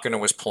Rybakina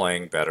was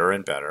playing better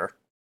and better.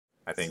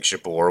 I think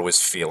Jabeur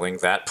was feeling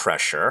that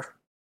pressure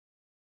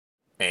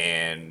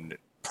and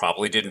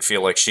probably didn't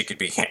feel like she could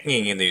be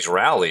hanging in these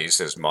rallies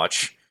as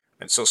much.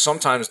 And so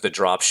sometimes the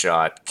drop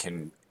shot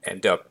can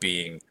end up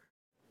being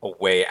a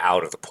way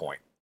out of the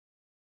point,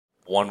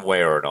 one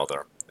way or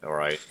another. All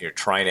right. You're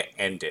trying to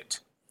end it.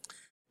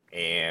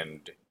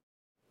 And,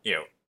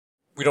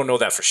 we don't know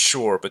that for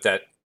sure, but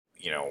that,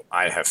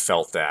 I have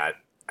felt that.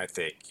 I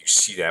think you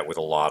see that with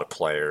a lot of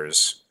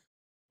players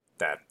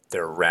that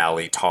their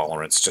rally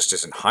tolerance just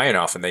isn't high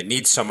enough and they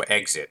need some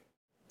exit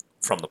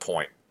from the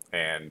point.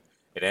 And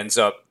it ends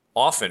up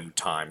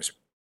oftentimes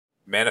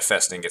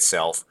manifesting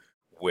itself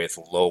with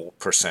low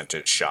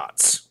percentage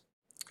shots.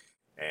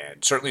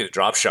 And certainly the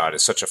drop shot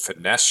is such a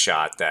finesse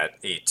shot that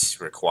it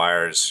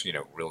requires,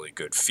 really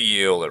good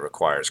feel. It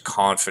requires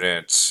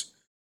confidence.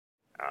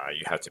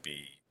 You have to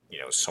be,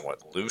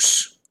 somewhat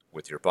loose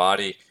with your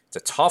body. It's a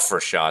tougher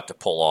shot to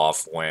pull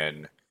off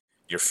when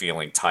you're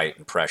feeling tight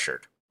and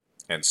pressured.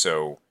 And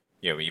so,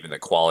 even the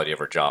quality of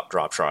her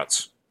drop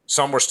shots,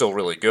 some were still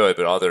really good,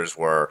 but others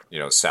were,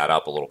 sat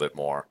up a little bit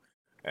more.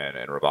 And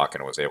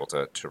Rybakina was able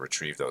to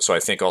retrieve those. So I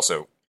think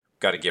also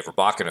got to give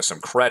Rybakina some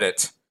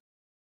credit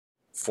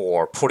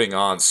for putting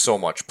on so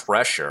much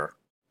pressure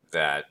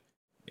that,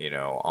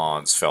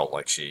 Ons felt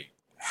like she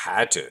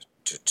had to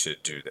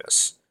do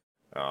this.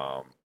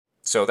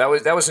 So that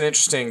was an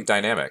interesting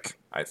dynamic,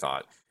 I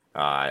thought.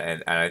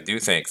 And I do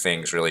think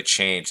things really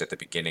changed at the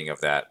beginning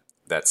of that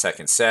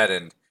second set.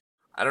 And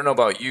I don't know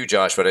about you,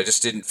 Josh, but I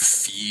just didn't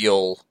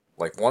feel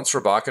like once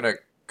Rybakina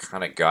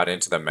kind of got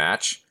into the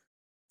match,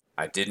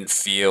 I didn't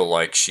feel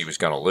like she was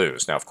going to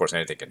lose. Now, of course,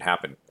 anything can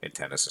happen in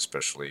tennis,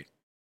 especially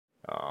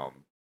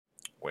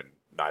when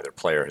neither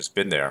player has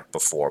been there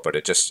before. But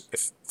it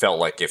felt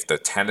like if the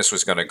tennis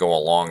was going to go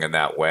along in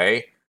that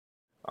way,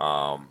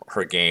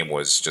 her game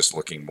was just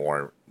looking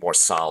more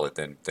solid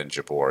than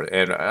Jabeur.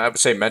 And I would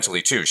say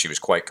mentally, too, she was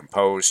quite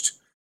composed,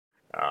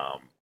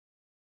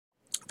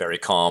 very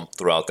calm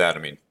throughout that. I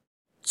mean,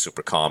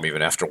 super calm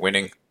even after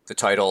winning the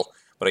title.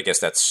 But I guess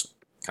that's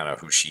kind of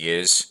who she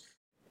is.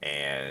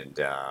 And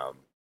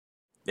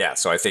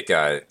so I think,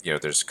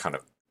 there's kind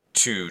of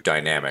two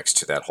dynamics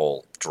to that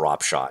whole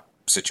drop shot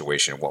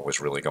situation and what was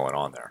really going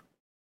on there.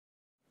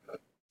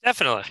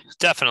 Definitely.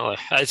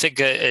 I think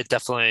it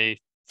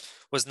definitely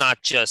was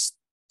not just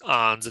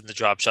Ons and the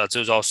drop shots. It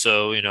was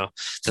also,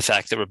 the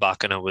fact that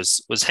Rybakina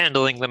was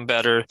handling them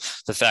better,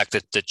 the fact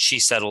that she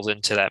settled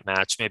into that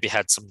match, maybe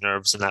had some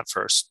nerves in that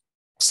first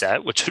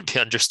set, which would be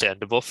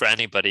understandable for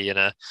anybody in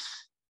a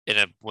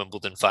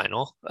Wimbledon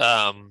final.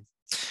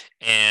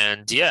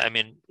 And yeah, I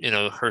mean,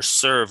 her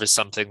serve is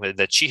something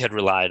that she had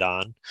relied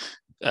on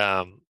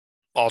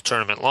all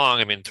tournament long.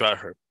 I mean, throughout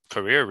her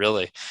career,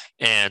 really.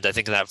 And I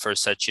think in that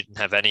first set, she didn't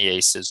have any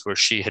aces where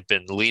she had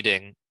been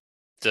leading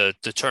the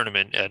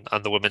tournament and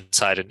on the women's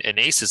side and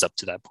aces up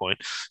to that point.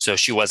 So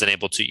she wasn't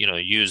able to,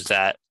 use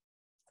that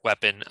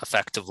weapon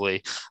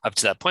effectively up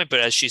to that point.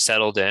 But as she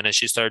settled in, as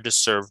she started to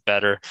serve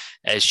better,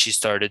 as she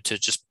started to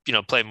just,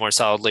 play more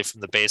solidly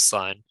from the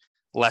baseline,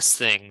 less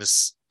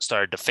things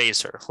started to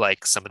face her,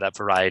 like some of that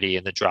variety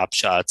in the drop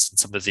shots and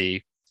some of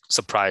the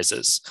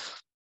surprises.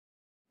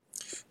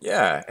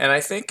 Yeah, and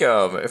I think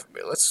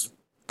let's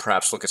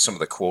perhaps look at some of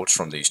the quotes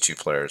from these two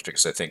players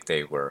because I think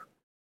they were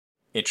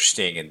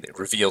interesting and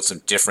revealed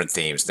some different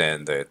themes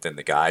than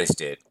the guys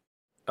did.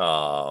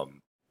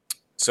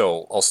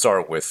 So I'll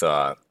start with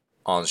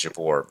Ons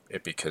Jabeur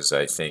because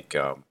I think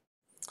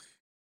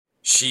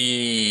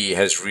she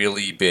has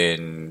really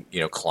been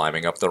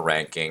climbing up the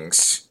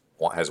rankings.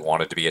 Has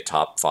wanted to be a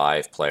top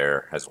 5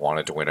 player. Has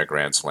wanted to win a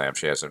Grand Slam.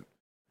 She hasn't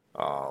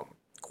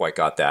quite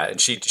got that,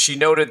 and she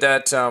noted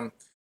that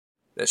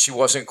that she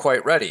wasn't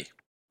quite ready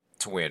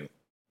to win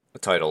a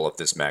title of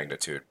this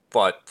magnitude,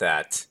 but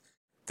that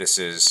this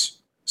is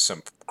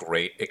some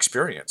great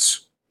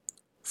experience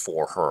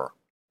for her.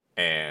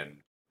 And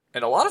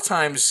a lot of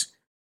times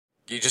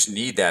you just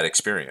need that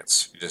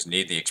experience. You just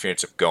need the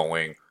experience of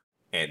going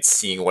and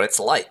seeing what it's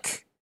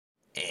like.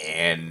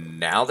 And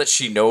now that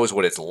she knows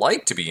what it's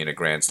like to be in a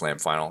Grand Slam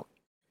final,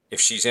 if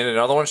she's in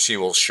another one, she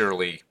will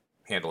surely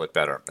handle it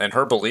better. And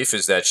her belief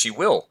is that she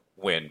will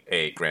win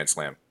a Grand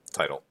Slam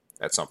title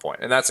at some point.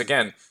 And that's,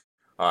 again,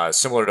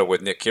 similar to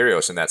with Nick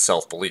Kyrgios and that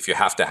self-belief. You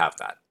have to have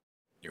that.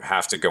 You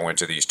have to go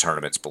into these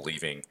tournaments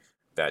believing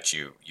that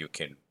you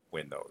can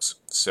win those.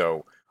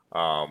 So,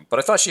 but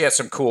I thought she had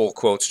some cool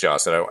quotes,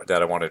 Josh,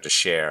 that I wanted to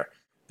share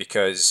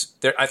because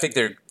I think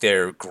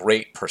they're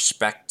great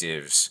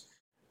perspectives.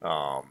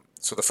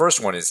 So the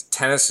first one is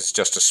tennis is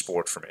just a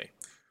sport for me.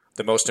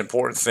 The most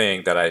important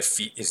thing that I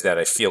feel is that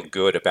I feel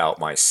good about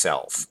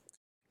myself.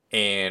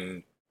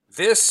 And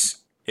this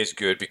is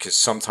good because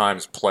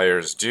sometimes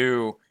players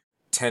do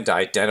tend to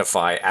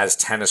identify as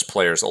tennis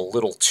players a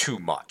little too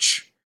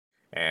much.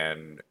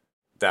 And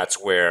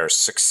that's where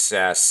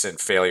success and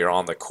failure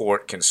on the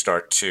court can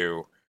start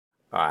to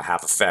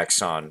have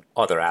effects on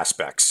other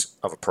aspects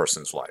of a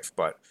person's life.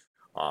 But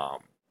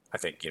I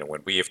think,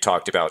 when we have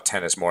talked about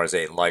tennis more as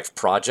a life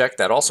project,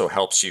 that also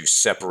helps you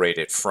separate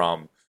it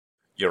from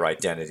your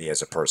identity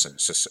as a person.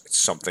 It's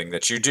something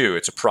that you do.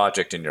 It's a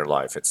project in your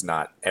life. It's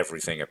not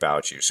everything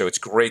about you. So it's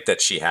great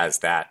that she has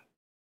that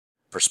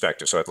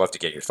perspective. So I'd love to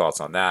get your thoughts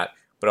on that.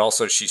 But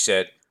also, she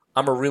said,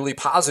 I'm a really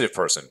positive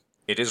person.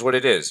 It is what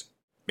it is,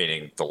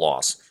 meaning the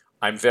loss.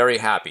 I'm very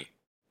happy.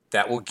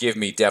 That will give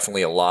me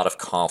definitely a lot of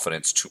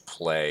confidence to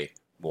play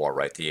more,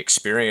 right? The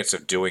experience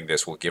of doing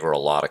this will give her a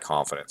lot of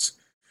confidence.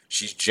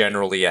 She's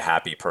generally a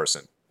happy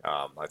person.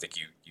 I think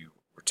you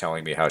were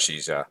telling me how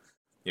she's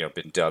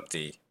been dubbed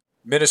the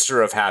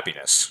Minister of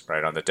Happiness,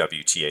 right, on the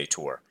WTA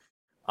tour.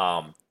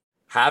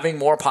 Having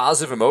more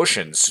positive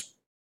emotions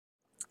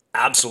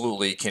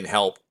absolutely can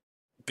help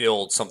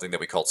build something that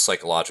we call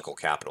psychological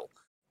capital.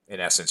 In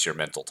essence, your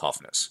mental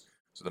toughness.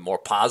 So the more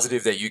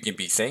positive that you can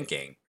be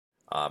thinking,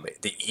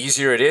 the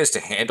easier it is to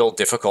handle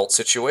difficult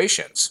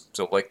situations.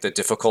 So like the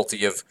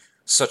difficulty of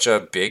such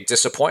a big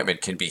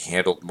disappointment can be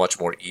handled much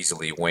more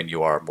easily when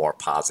you are more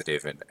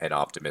positive and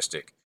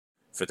optimistic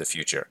for the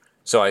future.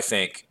 So I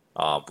think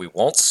we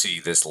won't see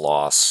this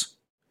loss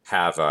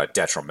have a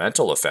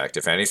detrimental effect.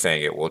 If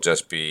anything, it will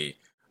just be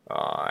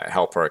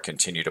help her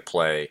continue to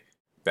play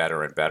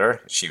better and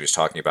better. She was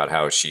talking about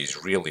how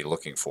she's really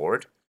looking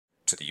forward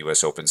to the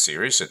U.S. Open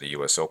series, or the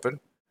U.S. Open.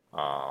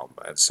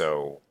 And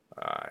so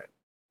I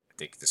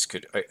think this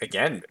could,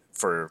 again,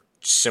 for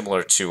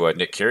similar to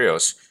Nick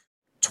Kyrgios,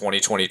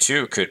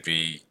 2022 could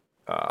be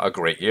a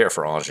great year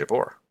for Ons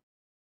Jabeur.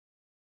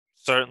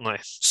 Certainly,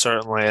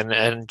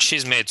 and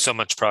she's made so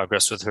much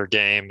progress with her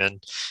game,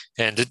 and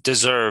it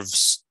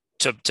deserves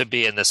to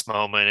be in this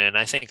moment. And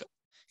I think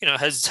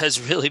has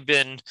really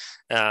been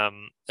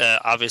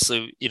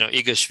obviously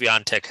Iga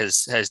Swiatek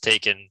has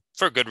taken,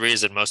 for good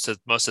reason, most of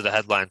the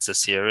headlines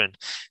this year, and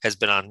has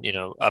been on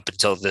up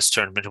until this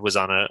tournament was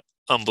on an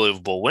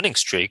unbelievable winning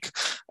streak,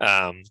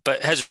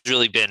 but has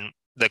really been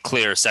the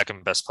clear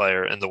second best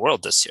player in the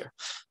world this year,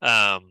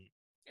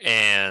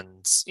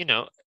 and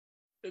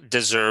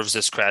deserves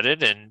this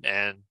credit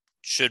and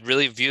should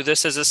really view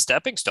this as a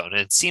stepping stone.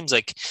 And it seems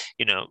like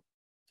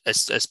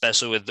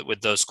especially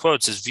with those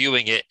quotes, is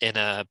viewing it in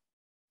a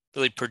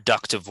really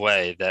productive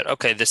way, that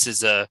okay, this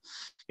is I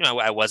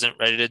wasn't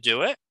ready to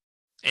do it,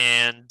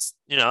 and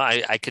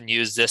I can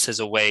use this as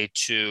a way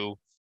to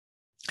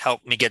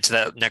help me get to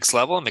that next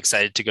level. I'm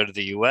excited to go to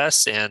the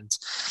US, and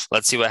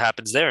let's see what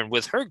happens there. And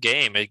with her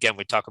game, again,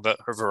 we talk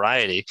about her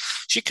variety,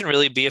 she can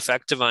really be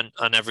effective on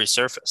every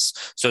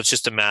surface. So it's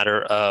just a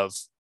matter of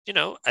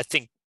I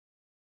think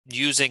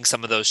using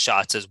some of those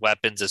shots as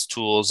weapons, as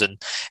tools, and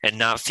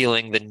not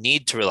feeling the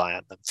need to rely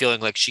on them,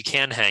 feeling like she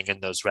can hang in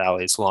those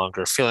rallies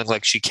longer, feeling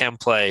like she can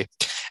play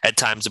at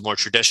times a more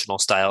traditional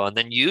style, and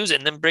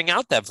then bring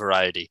out that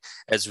variety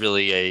as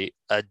really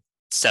a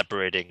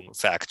separating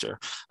factor.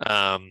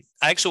 I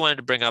actually wanted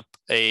to bring up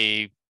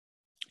a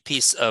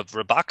piece of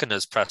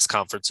Rybakina's press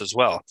conference as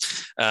well,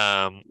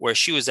 where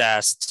she was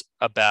asked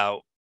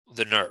about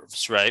the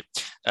nerves, right?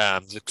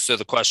 So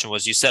the question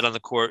was, you said on the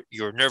court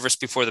you were nervous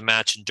before the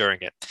match and during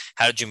it.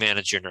 How did you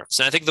manage your nerves?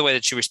 And I think the way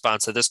that she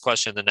responds to this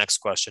question and the next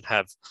question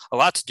have a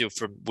lot to do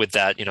with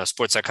that,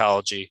 sports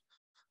psychology,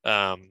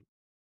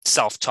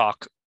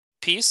 self-talk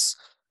piece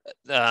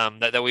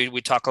that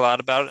we talk a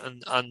lot about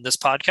on this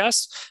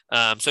podcast.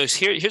 So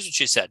here's what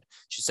she said.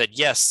 She said,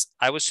 yes,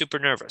 I was super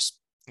nervous.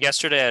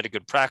 Yesterday I had a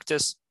good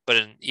practice, but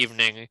in the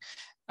evening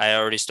I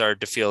already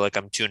started to feel like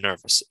I'm too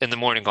nervous. In the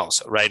morning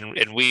also, right?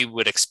 And we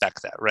would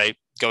expect that, right?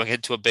 Going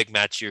into a big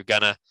match, you're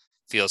going to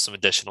feel some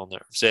additional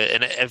nerves.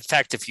 And in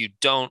fact, if you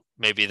don't,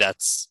 maybe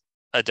that's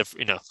a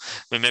different,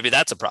 maybe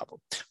that's a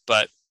problem.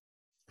 But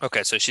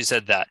okay, so she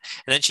said that.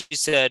 And then she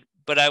said,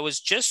 but I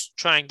was just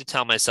trying to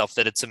tell myself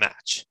that it's a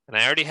match, and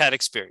I already had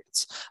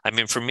experience. I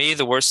mean, for me,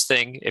 the worst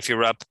thing, if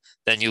you're up,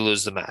 then you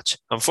lose the match.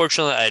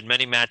 Unfortunately, I had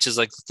many matches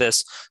like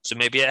this, so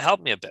maybe it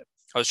helped me a bit.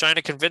 I was trying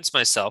to convince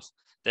myself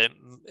that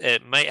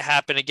it might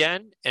happen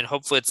again, and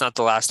hopefully it's not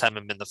the last time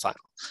I'm in the final.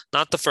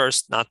 Not the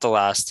first, not the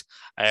last.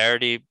 I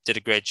already did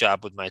a great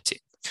job with my team.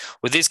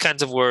 With these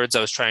kinds of words,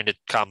 I was trying to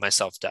calm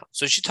myself down.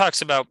 So she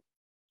talks about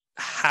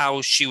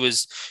how she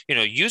was,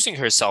 using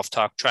her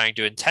self-talk, trying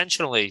to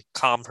intentionally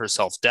calm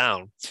herself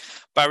down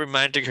by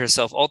reminding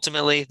herself,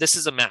 ultimately, this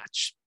is a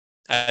match.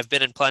 I've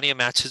been in plenty of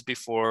matches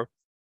before.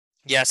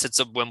 Yes, it's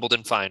a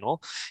Wimbledon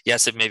final.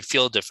 Yes, it may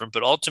feel different,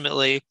 but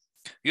ultimately,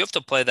 you have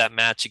to play that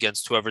match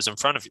against whoever's in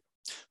front of you,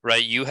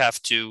 right? You have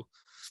to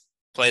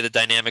play the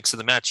dynamics of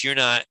the match. You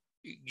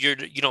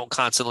don't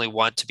constantly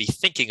want to be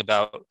thinking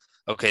about,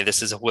 okay,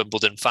 this is a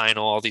Wimbledon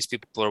final. All these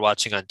people are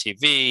watching on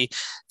TV.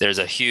 There's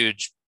a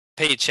huge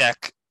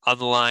paycheck on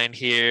the line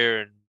here,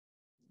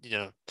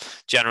 and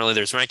generally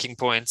there's ranking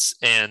points,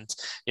 and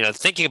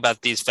thinking about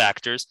these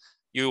factors,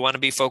 you want to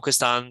be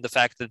focused on the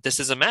fact that this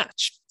is a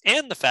match,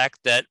 and the fact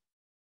that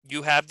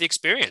you have the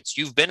experience.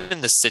 You've been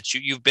in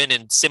you've been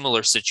in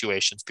similar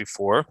situations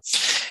before,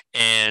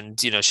 and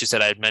she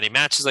said I had many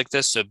matches like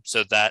this,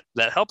 so that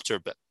helped her a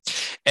bit.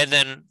 And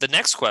then the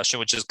next question,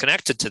 which is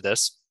connected to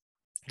this,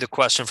 the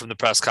question from the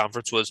press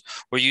conference was,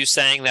 were you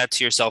saying that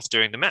to yourself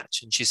during the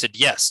match? And she said,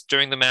 yes,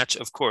 during the match,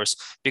 of course,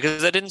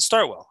 because I didn't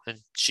start well. And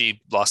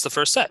she lost the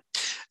first set.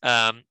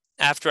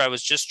 After I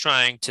was just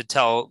trying to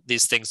tell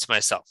these things to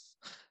myself.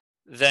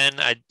 Then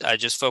I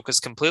just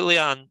focused completely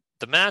on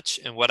the match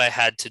and what I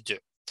had to do.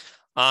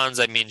 Ons,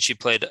 I mean, she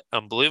played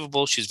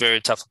unbelievable. She's a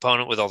very tough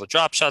opponent with all the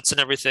drop shots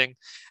and everything.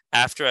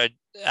 After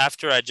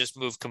I just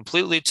moved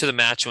completely to the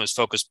match and was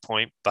focused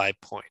point by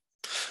point.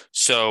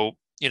 So,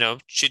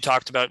 she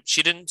talked about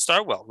she didn't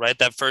start well, right?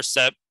 That first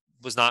set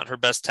was not her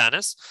best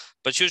tennis,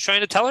 but she was trying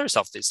to tell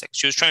herself these things.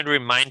 She was trying to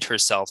remind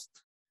herself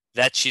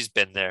that she's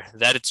been there,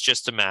 that it's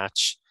just a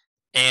match.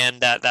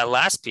 And that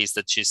last piece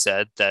that she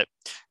said that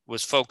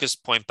was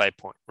focused point by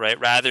point, right?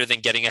 Rather than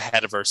getting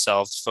ahead of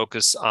ourselves,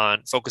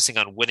 focusing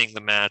on winning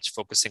the match,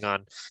 focusing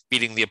on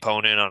beating the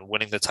opponent, on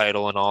winning the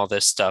title and all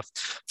this stuff,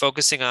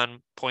 focusing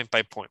on point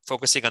by point,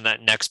 focusing on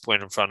that next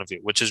point in front of you,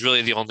 which is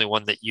really the only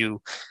one that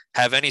you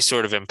have any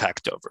sort of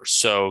impact over.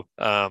 So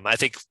I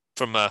think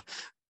from a,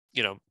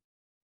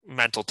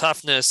 mental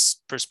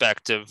toughness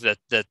perspective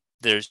that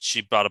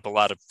she brought up a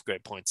lot of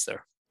great points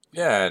there.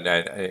 Yeah,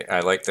 and I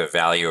like the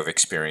value of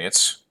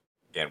experience.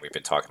 Again, we've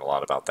been talking a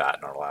lot about that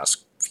in our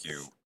last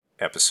few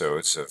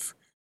episodes of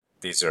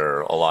these are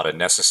a lot of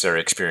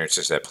necessary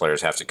experiences that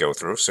players have to go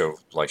through. So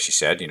like she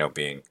said,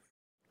 being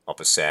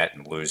up a set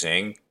and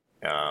losing,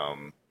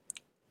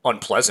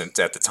 unpleasant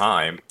at the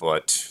time,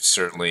 but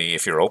certainly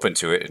if you're open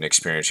to it, an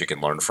experience you can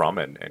learn from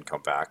and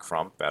come back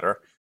from better.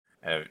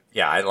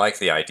 Yeah, I like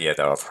the idea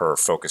though of her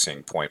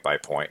focusing point by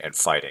point and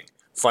fighting.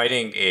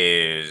 Fighting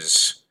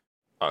is,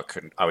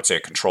 I would say,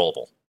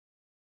 controllable.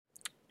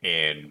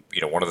 And,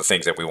 one of the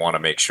things that we want to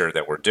make sure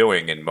that we're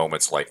doing in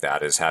moments like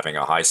that is having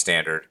a high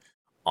standard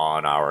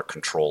on our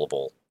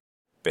controllable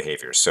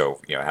behaviors. So,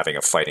 having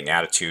a fighting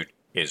attitude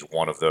is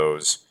one of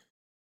those.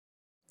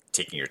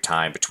 Taking your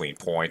time between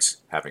points,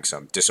 having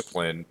some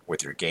discipline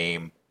with your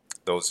game,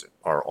 those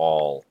are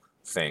all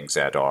things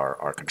that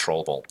are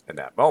controllable in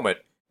that moment.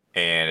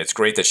 And it's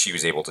great that she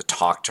was able to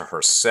talk to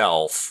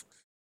herself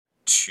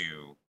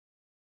to,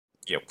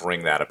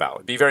 bring that about.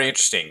 It'd be very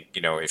interesting,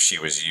 if she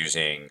was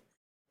using,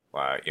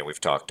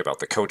 we've talked about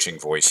the coaching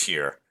voice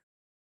here,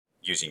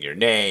 using your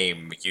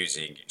name,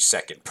 using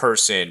second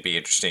person. Be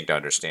interesting to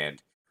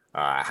understand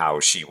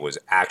how she was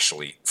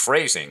actually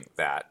phrasing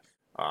that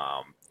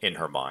in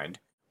her mind.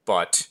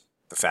 But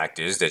the fact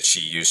is that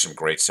she used some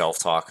great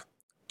self-talk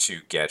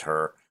to get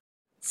her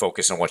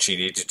focused on what she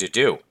needed to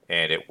do.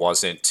 And it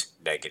wasn't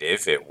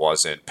negative. It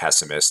wasn't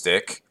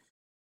pessimistic.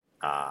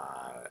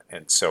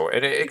 And so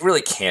it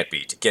really can't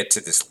be. To get to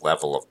this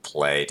level of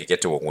play, to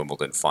get to a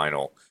Wimbledon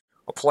final,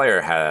 a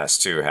player has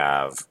to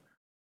have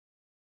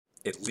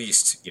at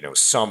least,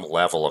 some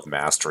level of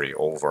mastery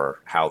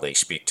over how they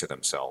speak to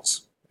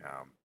themselves.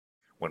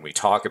 When we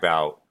talk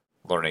about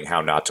learning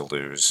how not to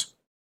lose,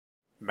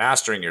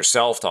 mastering your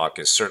self-talk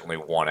is certainly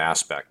one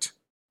aspect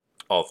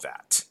of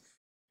that.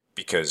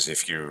 Because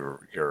if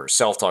your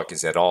self-talk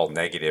is at all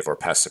negative or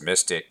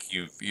pessimistic,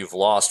 you've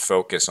lost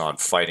focus on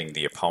fighting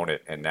the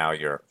opponent, and now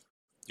you're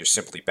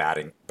simply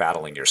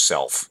battling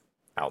yourself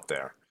out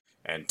there.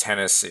 And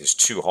tennis is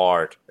too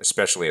hard,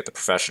 especially at the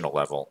professional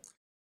level,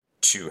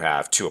 to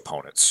have two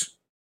opponents,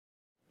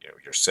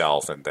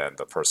 yourself and then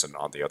the person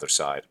on the other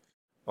side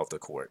of the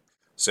court.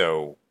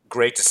 So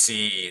great to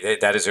see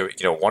that is a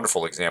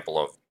wonderful example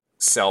of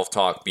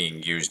self-talk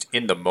being used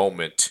in the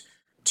moment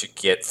to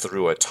get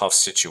through a tough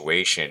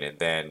situation and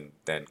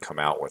then come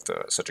out with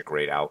such a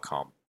great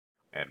outcome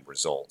and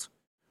result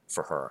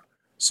for her.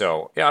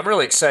 So, yeah, I'm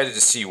really excited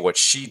to see what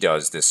she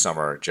does this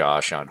summer,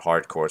 Josh, on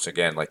hard courts.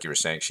 Again, like you were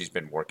saying, she's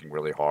been working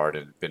really hard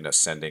and been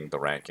ascending the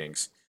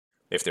rankings.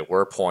 If there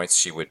were points,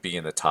 she would be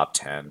in the top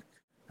 10.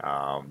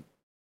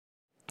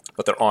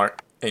 But there aren't,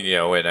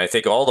 and I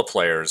think all the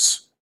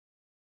players,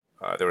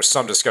 there was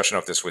some discussion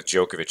of this with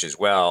Djokovic as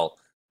well,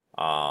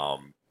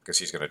 because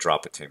he's going to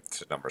drop it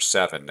to number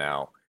 7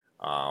 now.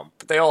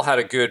 But they all had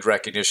a good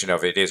recognition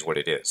of it is what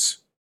it is,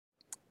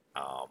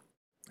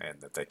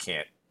 and that they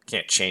can't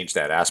change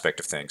that aspect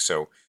of things.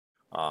 So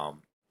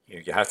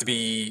you have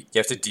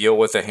to deal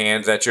with the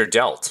hand that you're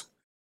dealt,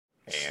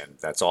 and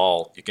that's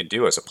all you can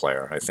do as a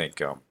player. I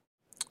think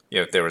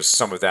there was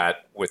some of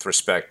that with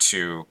respect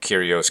to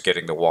Kyrgios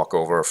getting the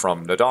walkover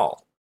from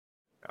Nadal,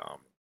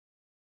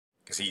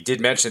 because he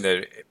did mention that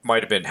it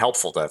might have been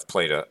helpful to have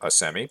played a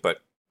semi,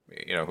 but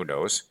who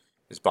knows?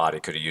 His body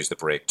could have used the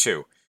break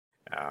too.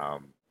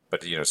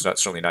 But it's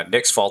certainly not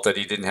Nick's fault that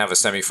he didn't have a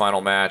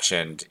semifinal match,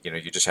 and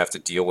you just have to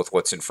deal with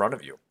what's in front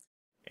of you.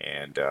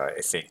 And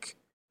I think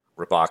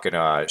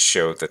Rybakina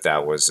showed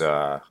that was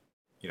the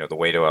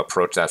way to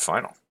approach that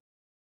final.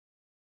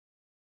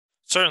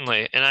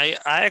 Certainly, and I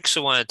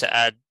actually wanted to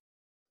add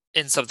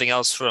in something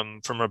else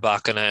from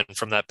Rybakina and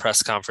from that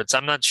press conference.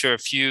 I'm not sure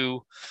if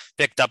you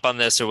picked up on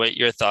this or what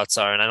your thoughts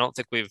are, and I don't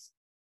think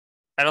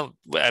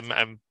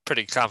I'm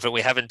pretty confident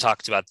we haven't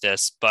talked about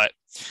this, but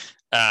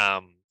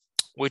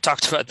we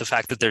talked about the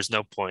fact that there's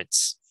no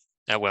points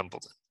at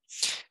Wimbledon.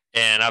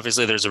 And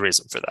obviously, there's a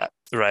reason for that,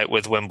 right?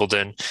 With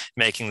Wimbledon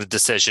making the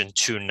decision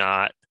to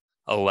not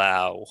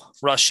allow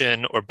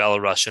Russian or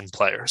Belarusian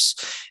players.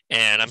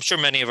 And I'm sure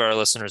many of our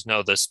listeners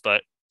know this,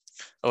 but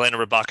Elena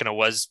Rybakina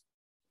was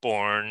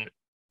born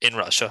in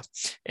Russia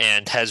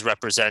and has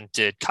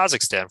represented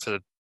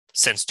Kazakhstan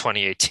since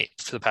 2018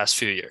 for the past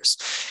few years.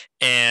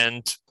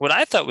 And what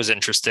I thought was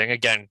interesting,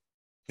 again,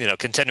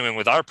 continuing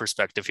with our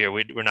perspective here,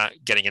 we're not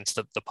getting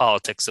into the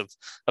politics of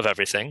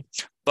everything,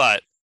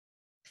 but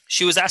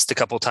she was asked a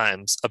couple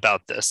times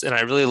about this, and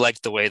I really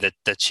liked the way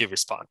that she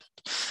responded.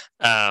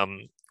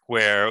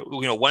 Where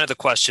one of the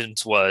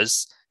questions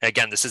was,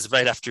 again, this is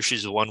right after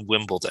she's won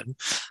Wimbledon.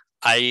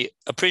 I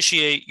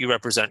appreciate you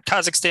represent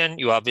Kazakhstan.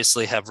 You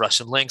obviously have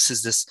Russian links.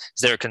 Is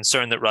there a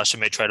concern that Russia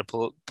may try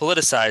to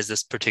politicize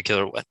this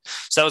particular win?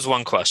 So that was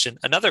one question.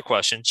 Another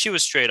question, she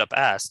was straight up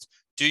asked,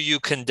 do you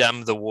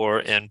condemn the war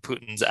and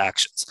Putin's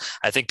actions?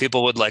 I think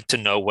people would like to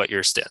know what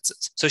your stance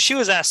is. So she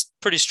was asked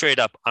pretty straight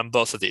up on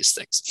both of these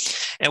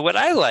things. And what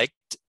I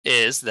liked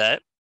is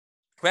that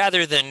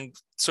rather than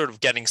sort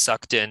of getting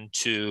sucked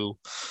into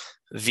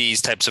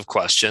these types of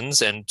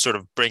questions and sort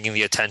of bringing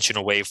the attention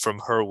away from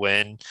her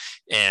win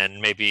and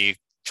maybe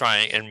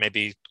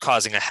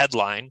causing a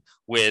headline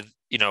with,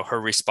 her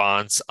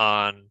response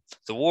on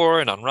the war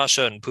and on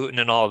Russia and Putin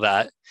and all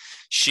that,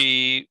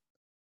 she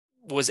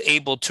was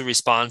able to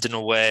respond in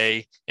a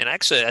way, and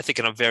actually I think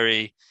in a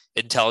very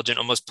intelligent,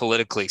 almost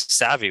politically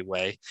savvy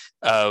way,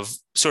 of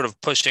sort of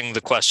pushing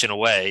the question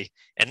away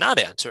and not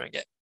answering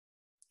it.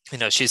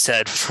 She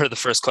said for the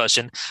first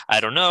question, I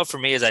don't know. For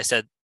me, as I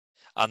said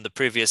on the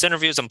previous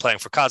interviews, I'm playing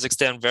for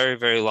Kazakhstan, very,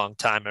 very long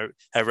time.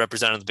 I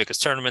represented the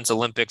biggest tournaments,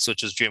 Olympics,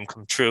 which was dream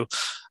come true.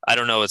 I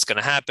don't know what's going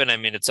to happen. I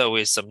mean, it's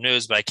always some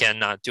news, but I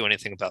cannot do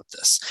anything about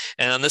this.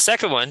 And on the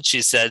second one,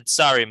 she said,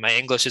 sorry, my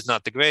English is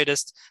not the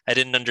greatest. I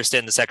didn't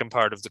understand the second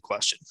part of the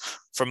question.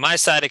 From my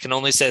side, I can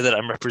only say that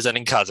I'm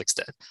representing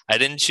Kazakhstan. I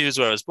didn't choose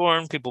where I was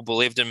born. People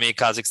believed in me.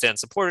 Kazakhstan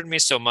supported me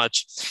so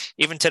much.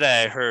 Even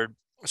today, I heard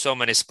so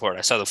many support.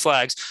 I saw the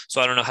flags,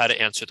 so I don't know how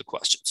to answer the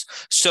questions.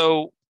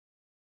 So,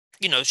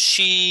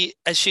 she,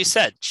 as she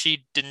said,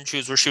 she didn't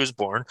choose where she was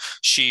born.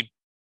 She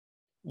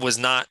was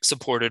not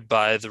supported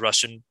by the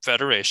Russian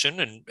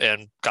Federation,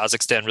 and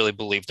Kazakhstan really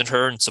believed in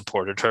her and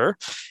supported her.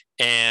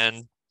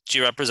 And she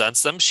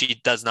represents them. She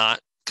does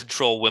not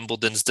control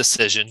Wimbledon's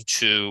decision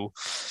to,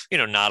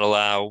 not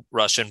allow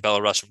Russian,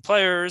 Belarusian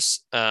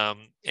players.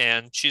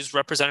 And she's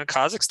represented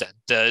Kazakhstan.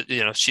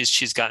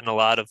 She's gotten a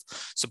lot of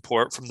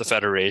support from the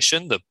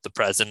federation. The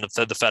president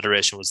of the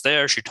federation was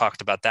there. She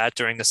talked about that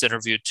during this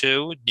interview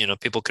too.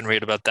 People can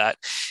read about that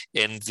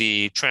in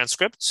the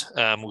transcript.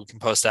 We can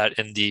post that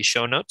in the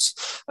show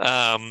notes.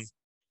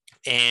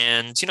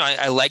 And,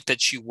 I like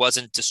that she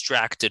wasn't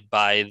distracted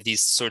by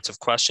these sorts of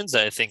questions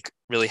that I think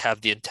really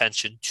have the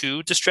intention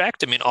to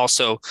distract. I mean,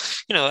 also,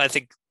 I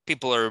think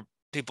people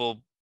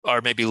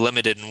are maybe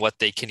limited in what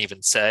they can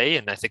even say.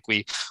 And I think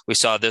we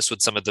saw this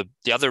with some of the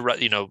other,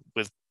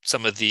 with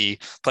some of the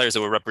players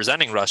that were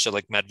representing Russia,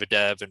 like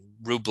Medvedev and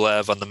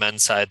Rublev on the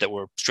men's side, that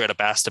were straight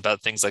up asked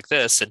about things like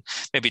this and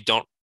maybe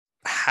don't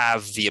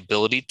have the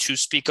ability to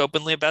speak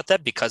openly about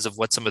that because of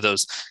what some of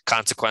those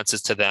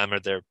consequences to them or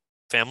their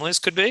families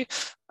could be.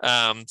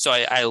 So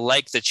I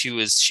like that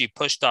she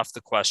pushed off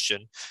the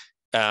question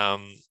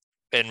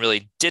and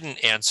really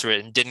didn't answer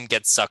it and didn't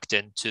get sucked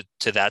into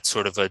that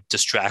sort of a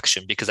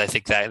distraction, because I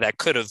think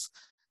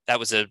that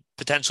was a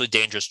potentially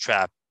dangerous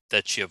trap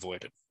that she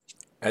avoided.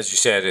 As you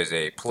said, is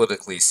a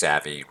politically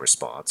savvy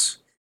response.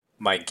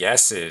 My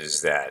guess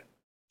is that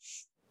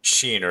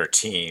she and her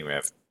team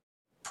have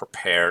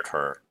prepared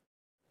her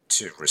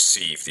to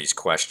receive these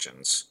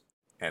questions,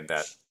 and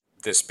that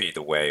this be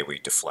the way we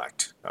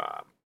deflect.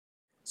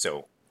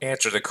 So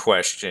answer the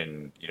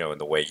question, in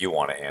the way you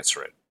want to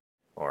answer it,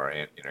 or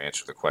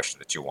answer the question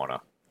that you want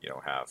to,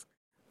 have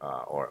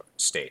or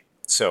state.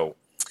 So,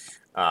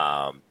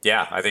 I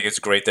think it's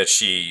great that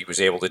she was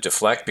able to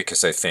deflect,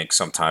 because I think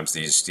sometimes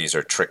these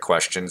are trick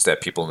questions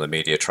that people in the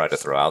media try to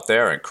throw out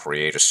there and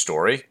create a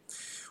story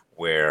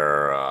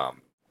where,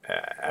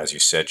 as you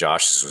said,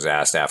 Josh, this was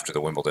asked after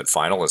the Wimbledon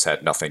final. This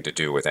had nothing to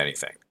do with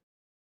anything.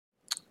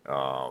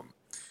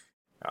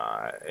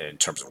 In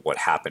terms of what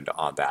happened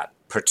on that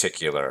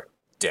particular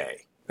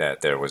day,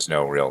 that there was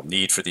no real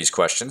need for these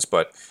questions,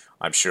 but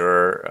I'm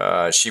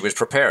sure she was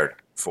prepared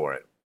for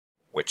it,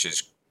 which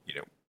is,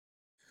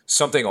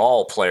 something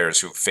all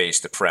players who face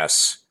the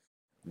press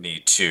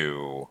need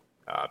to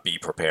be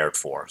prepared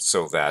for,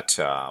 so that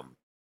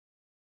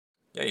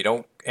you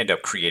don't end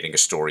up creating a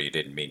story you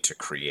didn't mean to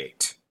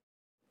create.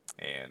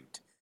 And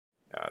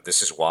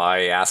this is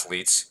why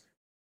athletes,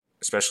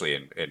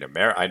 especially in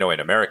America, I know in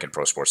American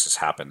pro sports this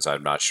happens.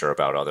 I'm not sure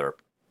about other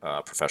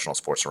professional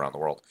sports around the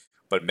world,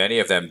 but many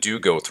of them do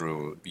go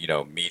through,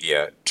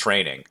 media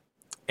training,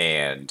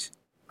 and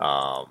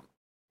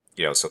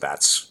so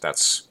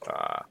that's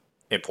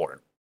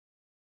important.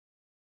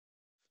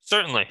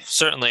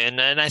 Certainly,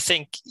 and I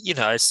think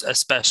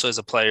especially as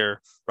a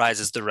player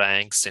rises the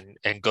ranks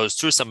and goes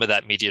through some of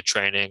that media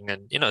training,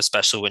 and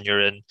especially when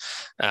you're in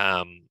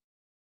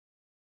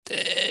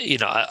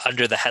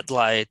under the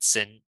headlights,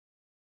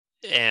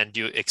 and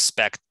you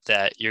expect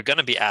that you're going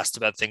to be asked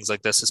about things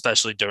like this,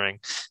 especially during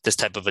this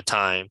type of a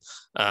time.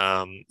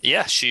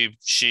 Yeah,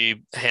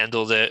 she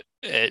handled it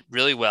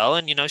really well,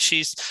 and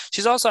she's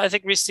also, I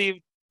think,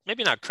 received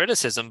maybe not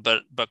criticism,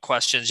 but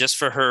questions just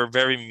for her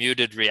very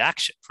muted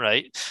reaction.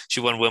 Right? She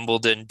won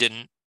Wimbledon,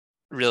 didn't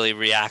really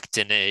react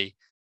in a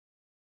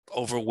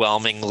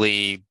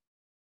overwhelmingly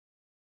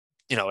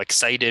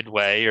excited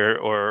way,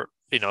 or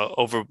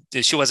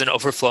she wasn't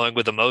overflowing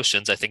with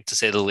emotions, I think, to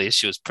say the least.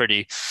 She was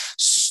pretty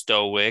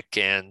stoic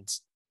and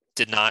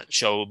did not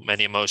show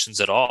many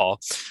emotions at all.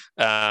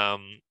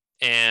 And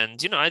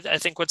I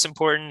think what's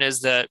important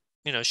is that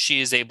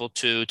she is able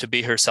to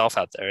be herself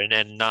out there,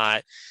 and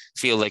not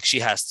feel like she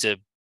has to,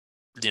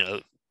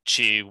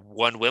 she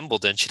won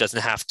Wimbledon, she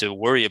doesn't have to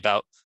worry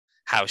about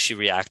how she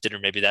reacted, or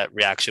maybe that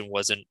reaction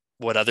wasn't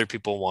what other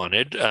people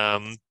wanted.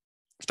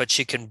 But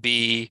she can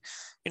be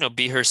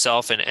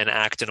herself, and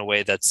act in a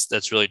way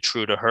that's really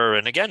true to her.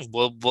 And again,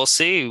 we'll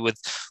see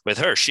with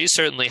her. She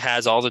certainly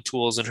has all the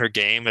tools in her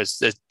game,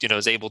 is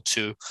able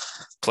to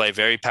play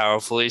very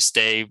powerfully,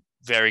 stay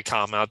very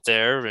calm out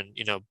there, and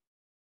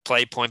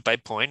play point by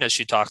point, as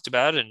she talked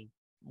about. And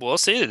we'll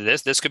see.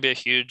 This could be a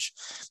huge,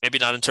 maybe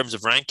not in terms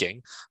of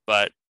ranking,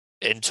 but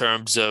in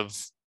terms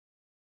of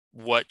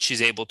what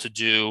she's able to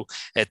do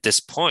at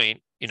this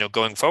point,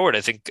 going forward.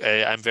 I think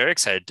I'm very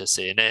excited to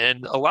see.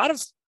 And a lot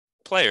of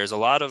players, a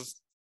lot of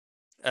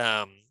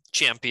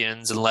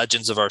champions and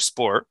legends of our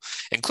sport,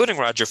 including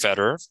Roger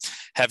Federer,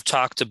 have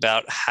talked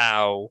about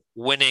how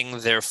winning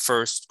their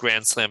first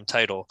Grand Slam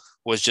title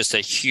was just a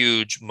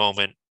huge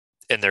moment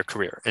in their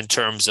career, in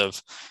terms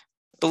of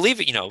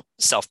believing,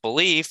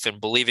 self-belief,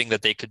 and believing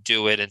that they could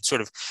do it. And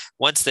sort of,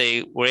 once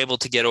they were able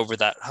to get over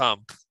that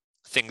hump,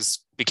 things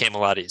became a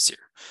lot easier.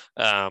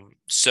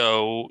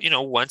 So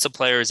once a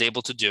player is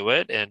able to do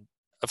it, and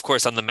of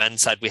course on the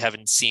men's side, we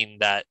haven't seen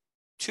that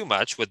too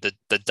much, with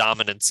the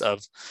dominance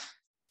of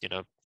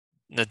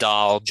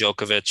Nadal,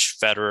 Djokovic,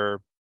 Federer,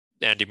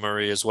 Andy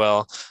Murray as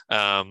well,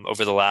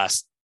 over the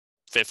last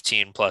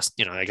 15 plus,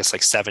 I guess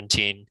like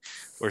 17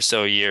 or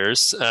so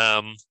years.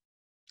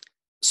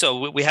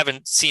 So we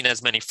haven't seen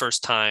as many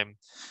first-time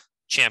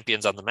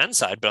champions on the men's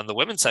side, but on the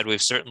women's side,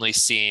 we've certainly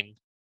seen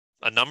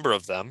a number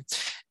of them.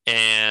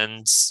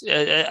 And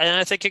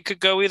I think it could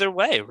go either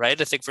way,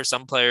 right? I think for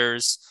some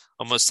players,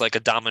 almost like a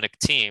Dominic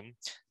Thiem,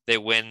 they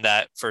win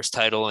that first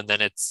title, and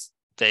then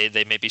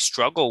they maybe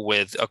struggle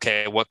with,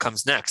 okay, what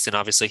comes next? And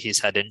obviously he's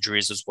had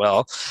injuries as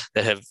well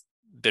that have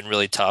been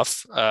really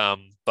tough.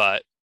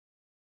 But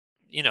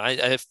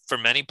for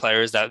many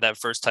players, that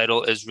first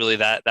title is really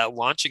that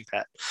launching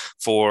pad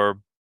for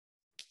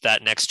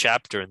that next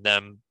chapter, and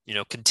them,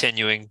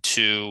 continuing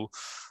to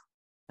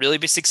really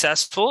be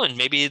successful. And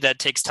maybe that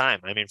takes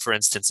time. I mean, for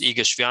instance, Iga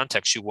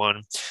Swiatek, she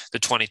won the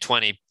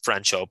 2020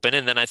 French Open,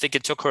 and then I think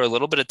it took her a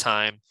little bit of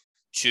time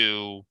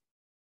to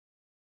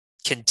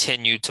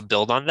continue to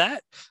build on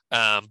that.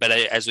 But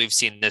as we've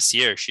seen this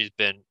year, she's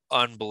been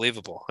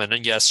unbelievable. And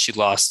then, yes, she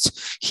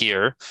lost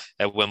here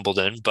at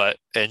Wimbledon, but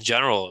in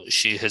general,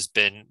 she has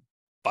been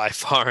by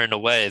far and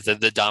away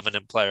the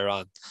dominant player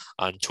on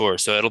tour.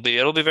 So it'll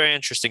be very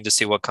interesting to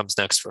see what comes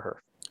next for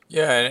her.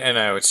 Yeah, and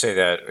I would say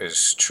that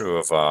is true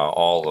of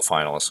all the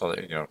finalists. So,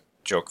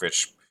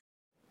 Djokovic,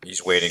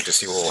 he's waiting to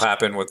see what will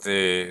happen with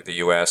the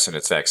U.S. and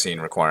its vaccine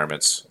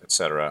requirements,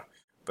 etc.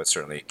 But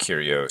certainly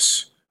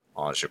Kyrgios,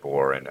 Ons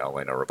Jabeur, and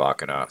Elena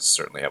Rybakina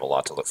certainly have a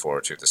lot to look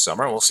forward to this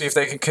summer. We'll see if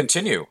they can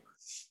continue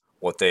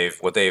what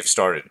they've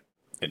started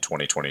in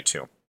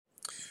 2022.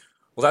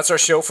 Well, that's our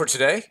show for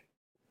today.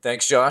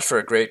 Thanks, Josh, for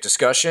a great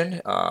discussion.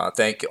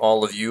 Thank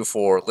all of you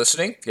for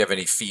listening. If you have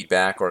any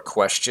feedback or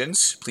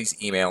questions, please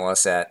email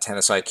us at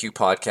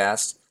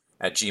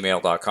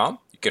tennisiqpodcast@gmail.com.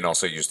 You can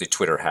also use the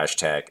Twitter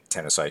hashtag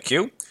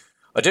tennisiq.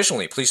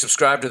 Additionally, please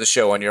subscribe to the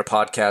show on your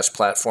podcast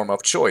platform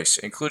of choice,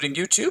 including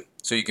YouTube,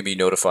 so you can be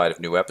notified of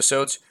new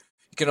episodes.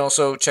 You can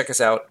also check us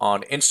out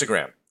on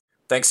Instagram.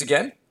 Thanks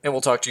again, and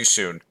we'll talk to you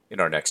soon in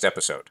our next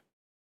episode.